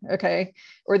have it. Okay.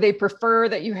 Or they prefer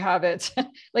that you have it.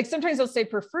 Like, sometimes they'll say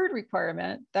preferred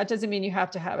requirement. That doesn't mean you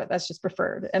have to have it. That's just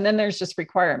preferred. And then there's just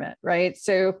requirement, right?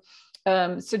 So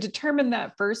determine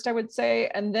that first, I would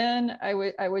say. And then I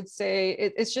would say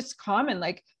it's just common.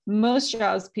 Like, most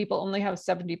jobs, people only have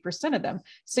 70% of them.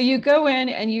 So you go in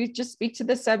and you just speak to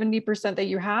the 70% that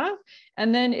you have.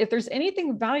 And then if there's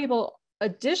anything valuable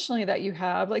additionally that you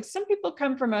have, like, some people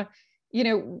come from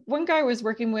one guy I was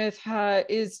working with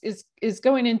is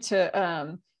going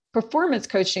into performance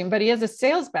coaching, but he has a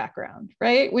sales background,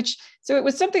 right? So it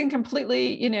was something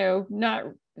completely, not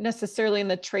necessarily in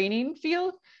the training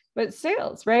field, but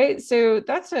sales, right? So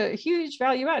that's a huge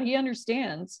value add. He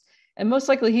understands, and most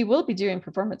likely he will be doing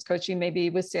performance coaching, maybe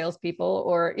with salespeople,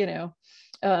 or,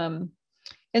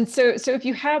 and so if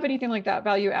you have anything like that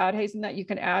value add, Hazen, that you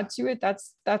can add to it,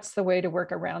 that's the way to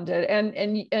work around it. And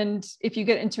if you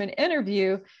get into an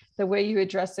interview, the way you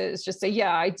address it is just say,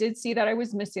 yeah, I did see that I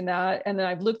was missing that. And then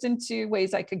I've looked into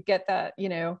ways I could get that,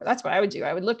 that's what I would do.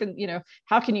 I would look at,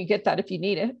 how can you get that if you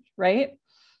need it, right?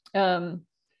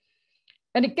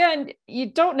 And again, you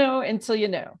don't know until you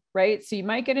know, right? So you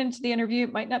might get into the interview,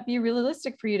 it might not be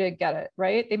realistic for you to get it,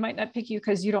 right? They might not pick you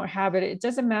because you don't have it. It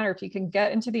doesn't matter if you can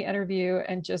get into the interview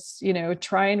and just,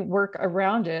 try and work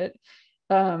around it,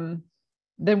 then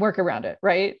work around it,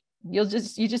 right? you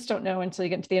just don't know until you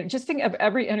get into the end. Just think of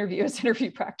every interview as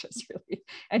interview practice, really.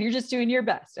 And you're just doing your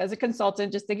best as a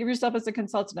consultant. Just think of yourself as a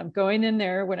consultant. I'm going in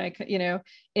there when I,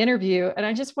 interview, and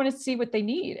I just want to see what they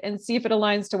need and see if it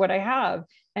aligns to what I have,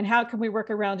 and how can we work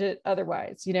around it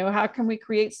otherwise? How can we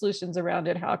create solutions around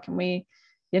it? How can we,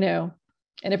 and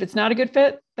if it's not a good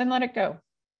fit, then let it go.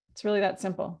 It's really that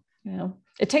simple.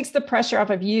 It takes the pressure off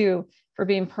of you for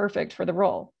being perfect for the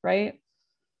role, right?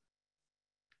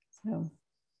 So.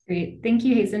 Great. Thank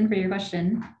you, Hazen, for your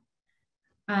question.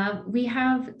 We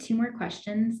have 2 more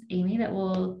questions, Amy, that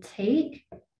we'll take.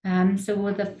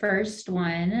 So the first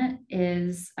one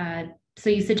is, so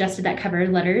you suggested that cover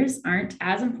letters aren't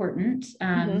as important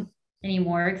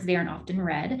anymore because they aren't often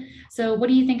read. So what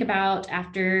do you think about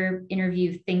after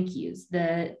interview thank yous?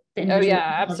 The oh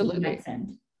yeah, absolutely.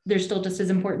 They're still just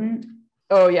as important?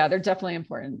 Oh yeah, they're definitely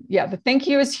important. Yeah, the thank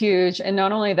you is huge. And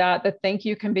not only that, the thank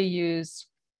you can be used,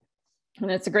 and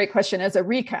it's a great question, as a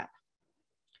recap.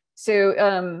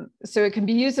 So, so it can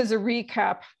be used as a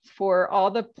recap for all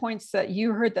the points that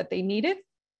you heard that they needed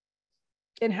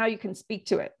and how you can speak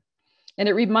to it. And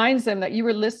it reminds them that you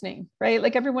were listening, right?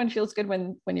 Like everyone feels good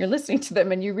when you're listening to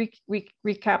them and you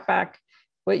recap back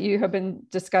what you have been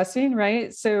discussing,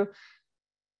 right? So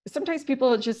sometimes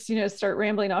people just, start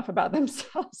rambling off about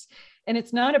themselves, and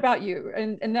it's not about you.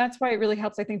 And that's why it really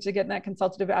helps, I think, to get in that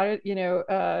consultative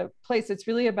place. It's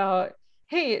really about,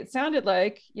 hey, it sounded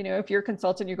like, if you're a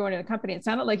consultant, you're going to a company, it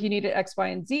sounded like you needed X, Y,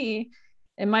 and Z.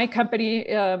 And my company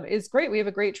is great. We have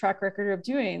a great track record of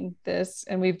doing this,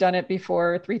 and we've done it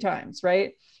before 3 times,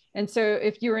 right? And so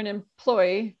if you're an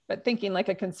employee, but thinking like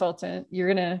a consultant,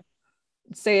 you're going to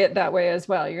say it that way as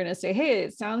well. You're going to say, hey,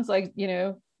 it sounds like,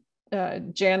 Jan,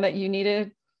 that you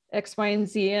needed X, Y, and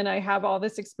Z, and I have all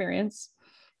this experience.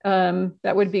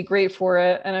 That would be great for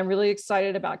it. And I'm really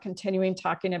excited about continuing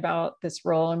talking about this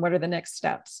role and what are the next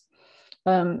steps.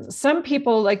 Some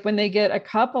people, like when they get a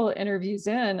couple interviews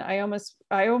in, I almost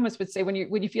would say, when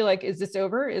you feel like, is this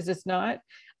over? Is this not?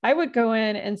 I would go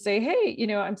in and say, hey,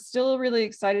 I'm still really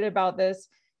excited about this.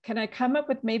 Can I come up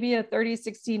with maybe a 30,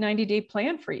 60, 90-day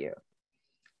plan for you?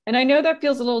 And I know that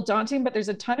feels a little daunting, but there's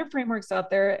a ton of frameworks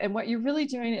out there. And what you're really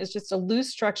doing is just a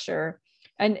loose structure.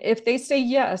 And if they say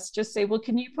yes, just say, well,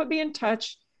 can you put me in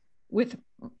touch with,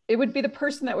 it would be the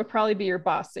person that would probably be your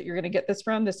boss that you're going to get this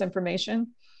from, this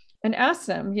information, and ask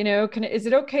them, is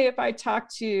it okay if I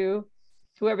talk to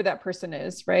whoever that person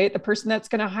is, right? The person that's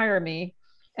going to hire me,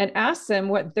 and ask them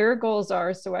what their goals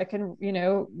are so I can,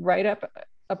 write up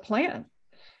a plan.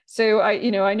 So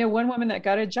I know one woman that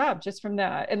got a job just from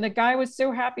that. And the guy was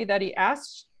so happy that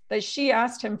she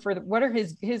asked him for what are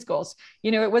his goals.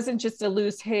 It wasn't just a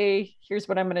loose, hey, here's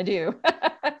what I'm going to do.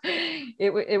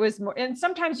 It was more, and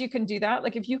sometimes you can do that.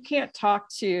 Like if you can't talk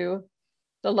to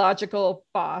the logical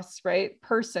boss, right,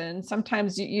 person,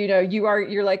 sometimes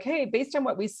you're like, hey, based on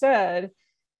what we said,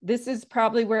 this is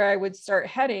probably where I would start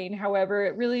heading. However,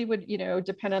 it really would,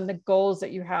 depend on the goals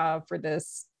that you have for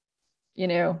this,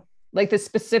 like the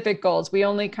specific goals. We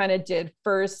only kind of did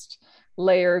first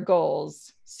layer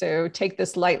goals. So take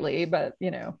this lightly, but,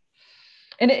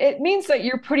 and it means that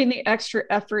you're putting the extra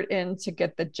effort in to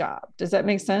get the job. Does that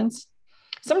make sense?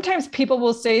 Sometimes people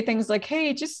will say things like,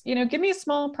 hey, just, give me a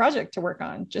small project to work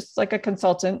on, just like a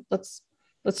consultant. Let's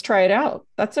try it out.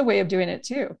 That's a way of doing it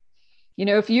too.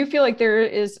 If you feel like there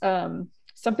is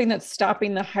something that's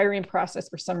stopping the hiring process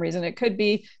for some reason, it could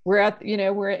be we're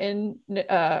in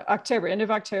October, end of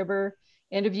October,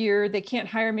 end of year, they can't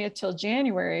hire me until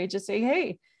January. Just say,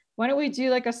 hey, why don't we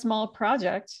do like a small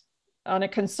project on a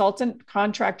consultant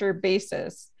contractor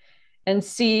basis and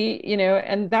see,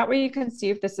 and that way you can see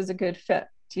if this is a good fit.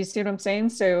 Do you see what I'm saying?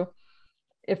 So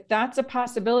if that's a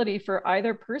possibility for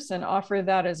either person, offer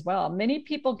that as well. Many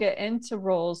people get into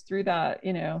roles through that,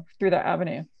 through that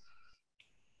avenue.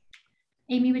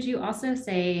 Amy, would you also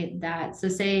say that, so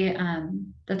say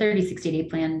the 30, 60-day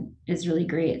plan is really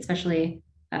great, especially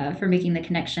for making the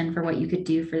connection for what you could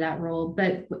do for that role.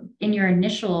 But in your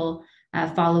initial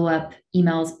follow-up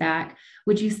emails back,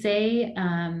 would you say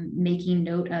making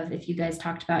note of if you guys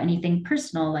talked about anything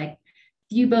personal, like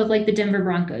you both like the Denver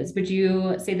Broncos, would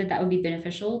you say that would be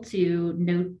beneficial to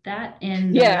note that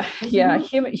in? Yeah.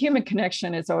 Human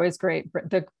connection is always great.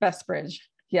 The best bridge.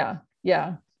 Yeah.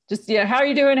 Just, how are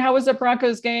you doing? How was the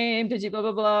Broncos game? Did you blah,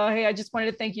 blah, blah. Hey, I just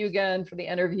wanted to thank you again for the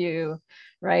interview.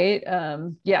 Right.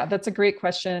 Yeah, that's a great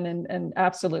question. And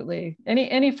absolutely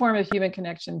any form of human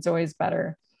connection is always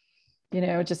better.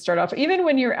 Just start off, even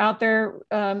when you're out there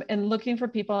and looking for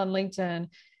people on LinkedIn,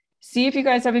 see if you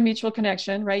guys have a mutual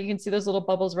connection, right? You can see those little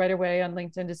bubbles right away on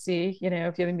LinkedIn to see, if you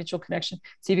have a mutual connection,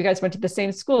 see if you guys went to the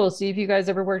same school, see if you guys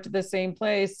ever worked at the same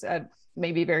place at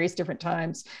maybe various different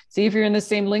times. See if you're in the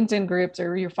same LinkedIn groups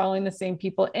or you're following the same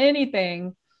people,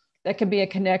 anything that can be a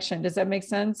connection. Does that make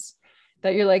sense?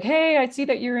 That you're like, hey, I see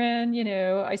that you're in,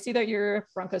 I see that you're a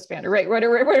Broncos fan, or right,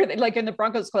 whatever, like in the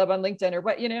Broncos club on LinkedIn or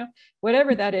what,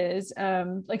 whatever that is,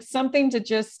 like something to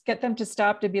just get them to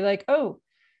stop to be like, oh,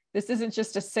 this isn't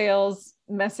just a sales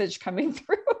message coming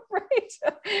through,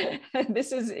 right?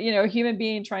 This is, a human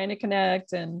being trying to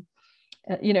connect, and,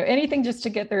 anything just to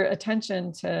get their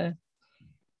attention to,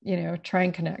 try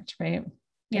and connect, right?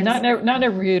 Yes. Not in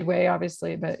a rude way,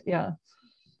 obviously, but yeah.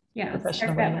 Yeah,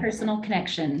 start that personal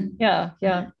connection. Yeah.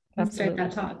 Start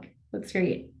that talk. That's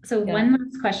great. So one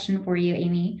last question for you,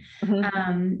 Amy.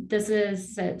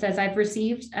 It says, I've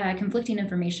received conflicting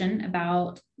information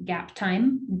about gap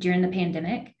time during the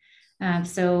pandemic.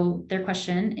 So their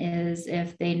question is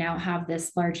if they now have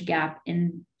this large gap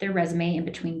in their resume in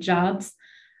between jobs,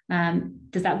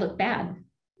 does that look bad?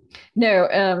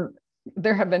 No,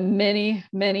 there have been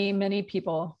many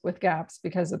people with gaps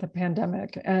because of the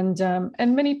pandemic, and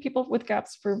many people with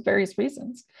gaps for various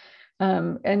reasons.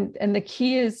 And the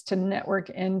key is to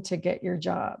network and to get your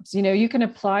jobs. You can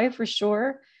apply for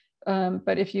sure.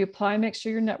 But if you apply, make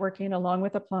sure you're networking along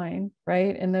with applying,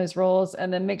 right, in those roles.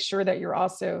 And then make sure that you're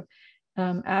also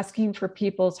asking for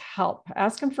people's help.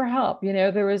 Ask them for help.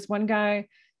 There was one guy,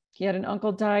 he had an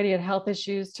uncle died, he had health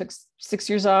issues, took 6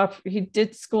 years off. He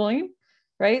did schooling,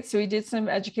 right? So he did some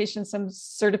education, some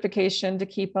certification to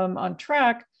keep him on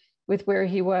track with where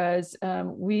he was.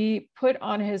 We put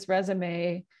on his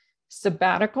resume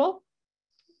sabbatical,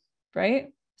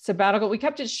 right? Sabbatical. We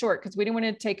kept it short because we didn't want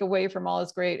to take away from all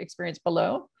his great experience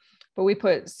below, but we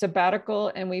put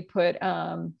sabbatical, and we put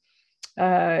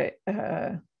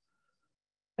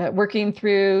working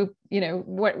through,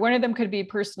 what one of them could be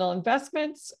personal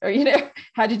investments, or,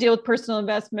 how to deal with personal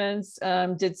investments,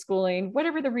 did schooling,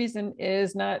 whatever the reason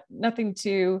is, nothing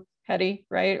too heady,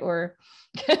 right? Or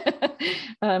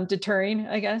deterring,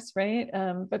 I guess, right?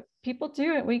 But people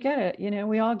do it. We get it.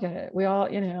 We all get it. We all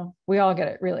get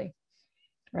it, really,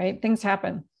 right? Things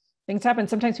happen.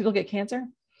 Sometimes people get cancer,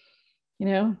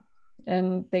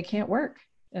 and they can't work.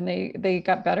 And they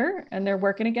got better and they're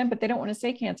working again, but they don't want to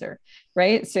say cancer,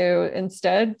 right? So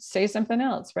instead, say something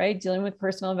else, right? Dealing with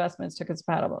personal investments took a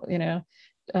sabbatical,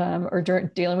 or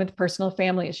dealing with personal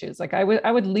family issues. Like I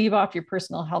would leave off your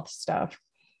personal health stuff,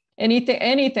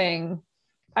 anything.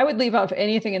 I would leave off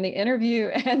anything in the interview,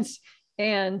 and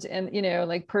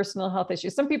like personal health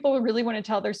issues. Some people really want to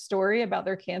tell their story about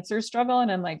their cancer struggle, and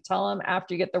I'm like, tell them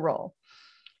after you get the role,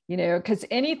 because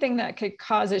anything that could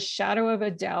cause a shadow of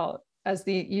a doubt as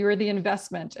you're the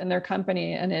investment in their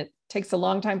company, and it takes a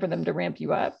long time for them to ramp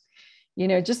you up,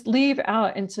 just leave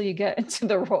out until you get into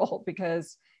the role,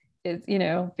 because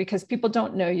because people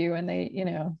don't know you, and they,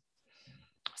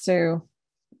 so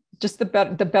just the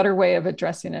better way of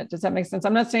addressing it. Does that make sense?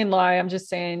 I'm not saying lie. I'm just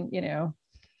saying,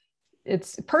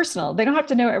 it's personal. They don't have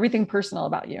to know everything personal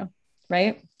about you,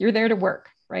 right? You're there to work,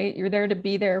 right? You're there to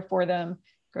be there for them,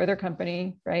 grow their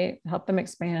company, right? Help them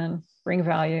expand, bring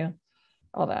value,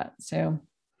 all that. So,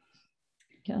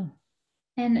 yeah.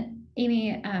 And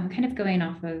Amy, kind of going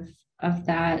off of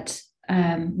that,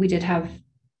 we did have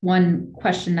one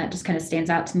question that just kind of stands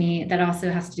out to me that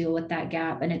also has to deal with that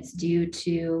gap, and it's due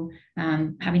to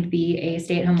having to be a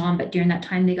stay-at-home mom, but during that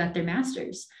time they got their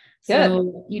master's.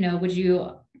 So, would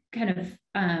you kind of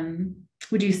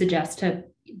would you suggest to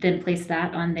then place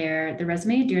that on the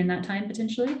resume during that time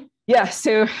potentially? Yeah.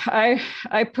 So I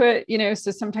put,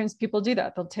 so sometimes people do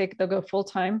that. They'll go full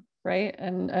time, right?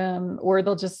 And, or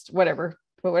they'll just whatever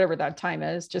that time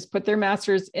is, just put their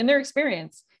master's in their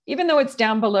experience, even though it's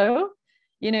down below,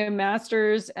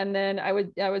 master's. And then I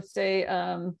would say,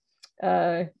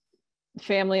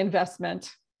 family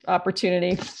investment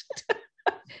opportunity.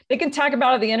 They can talk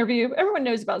about it in the interview. Everyone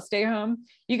knows about stay home.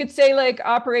 You could say like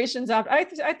operations. I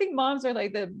think moms are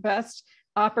like the best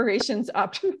operations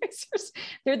optimizers.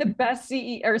 They're the best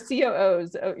CEO or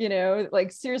COOs,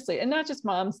 like seriously, and not just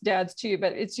moms, dads too,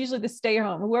 but it's usually the stay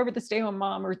home, whoever the stay home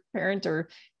mom or parent or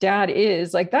dad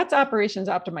is, like that's operations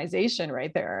optimization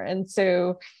right there. And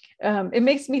so it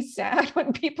makes me sad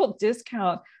when people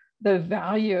discount the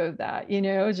value of that,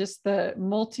 just the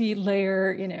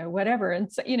multi-layer, whatever.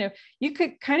 And so, you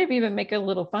could kind of even make it a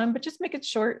little fun, but just make it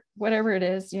short, whatever it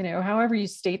is, however you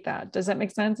state that. Does that make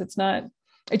sense?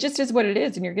 It just is what it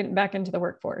is. And you're getting back into the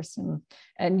workforce,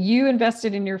 and you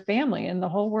invested in your family, and the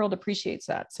whole world appreciates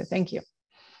that. So thank you.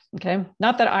 Okay.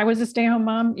 Not that I was a stay-at-home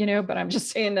mom, but I'm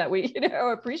just saying that we,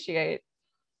 appreciate,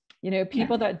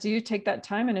 people that do take that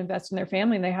time and invest in their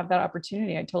family, and they have that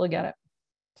opportunity. I totally get it.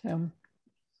 So.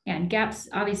 And gaps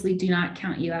obviously do not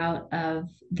count you out of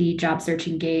the job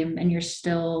searching game, and you're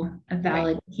still a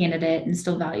valid candidate and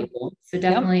still valuable. So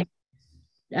definitely,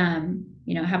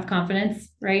 have confidence,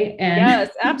 right? And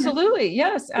yes, absolutely.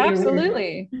 Yes,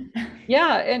 absolutely.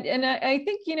 Yeah. And I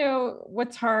think,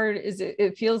 what's hard is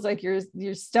it feels like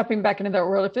you're stepping back into that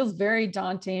world. It feels very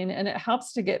daunting, and it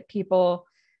helps to get people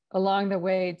along the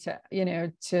way to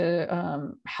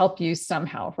help you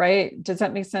somehow, right? Does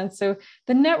that make sense? So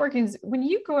the networking is when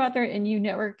you go out there and you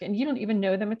network and you don't even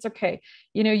know them, it's okay.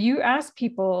 You ask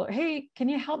people, hey, can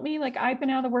you help me? Like, I've been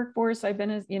out of the workforce. I've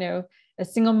been a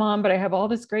single mom, but I have all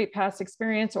this great past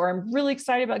experience, or I'm really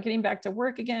excited about getting back to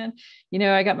work again.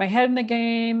 I got my head in the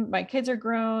game. My kids are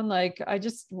grown. Like, I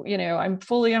just, I'm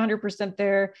fully 100%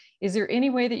 there. Is there any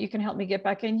way that you can help me get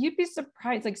back in? You'd be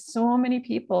surprised. Like, so many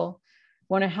people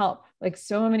want to help. Like,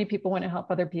 so many people want to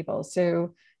help other people.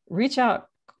 So reach out,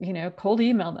 cold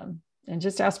email them and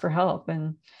just ask for help.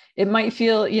 And it might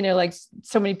feel, like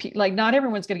so many people, like not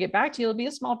everyone's going to get back to you. It'll be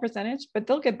a small percentage, but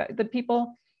they'll get back. The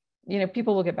people,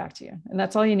 people will get back to you. And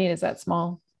that's all you need, is that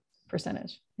small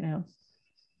percentage,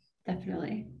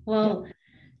 Definitely. Well,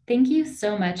 thank you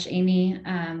so much, Amy.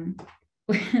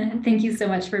 Thank you so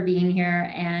much for being here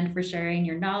and for sharing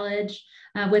your knowledge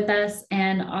with us.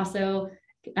 And also,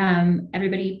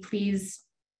 everybody, please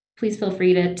feel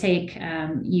free to take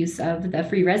use of the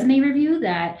free resume review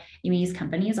that Amy's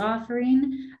company is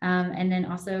offering. And then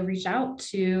also reach out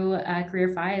to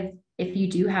Career 5 if you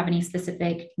do have any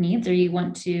specific needs or you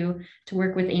want to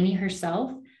work with Amy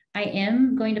herself. I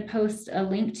am going to post a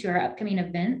link to our upcoming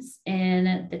events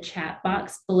in the chat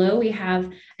box below. We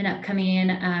have an upcoming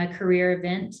career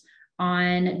event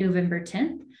on November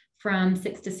 10th from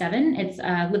 6 to 7. It's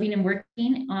living and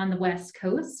working on the West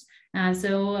Coast.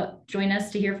 So join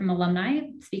us to hear from alumni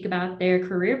speak about their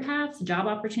career paths, job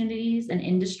opportunities, and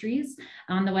industries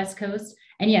on the West Coast.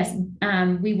 And yes,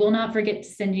 we will not forget to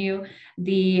send you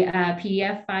the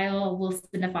PDF file. We'll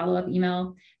send a follow-up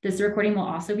email. This recording will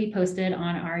also be posted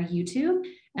on our YouTube.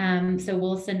 So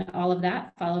we'll send all of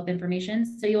that follow-up information.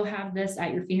 So you'll have this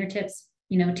at your fingertips,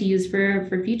 to use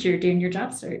for future during your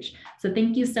job search. So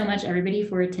thank you so much, everybody,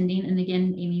 for attending. And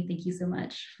again, Amy, thank you so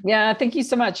much. Yeah, thank you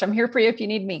so much. I'm here for you if you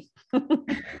need me.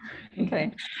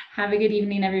 Okay. Have a good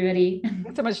evening, everybody.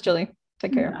 Thanks so much, Julie.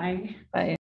 Take care. Bye.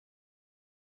 Bye.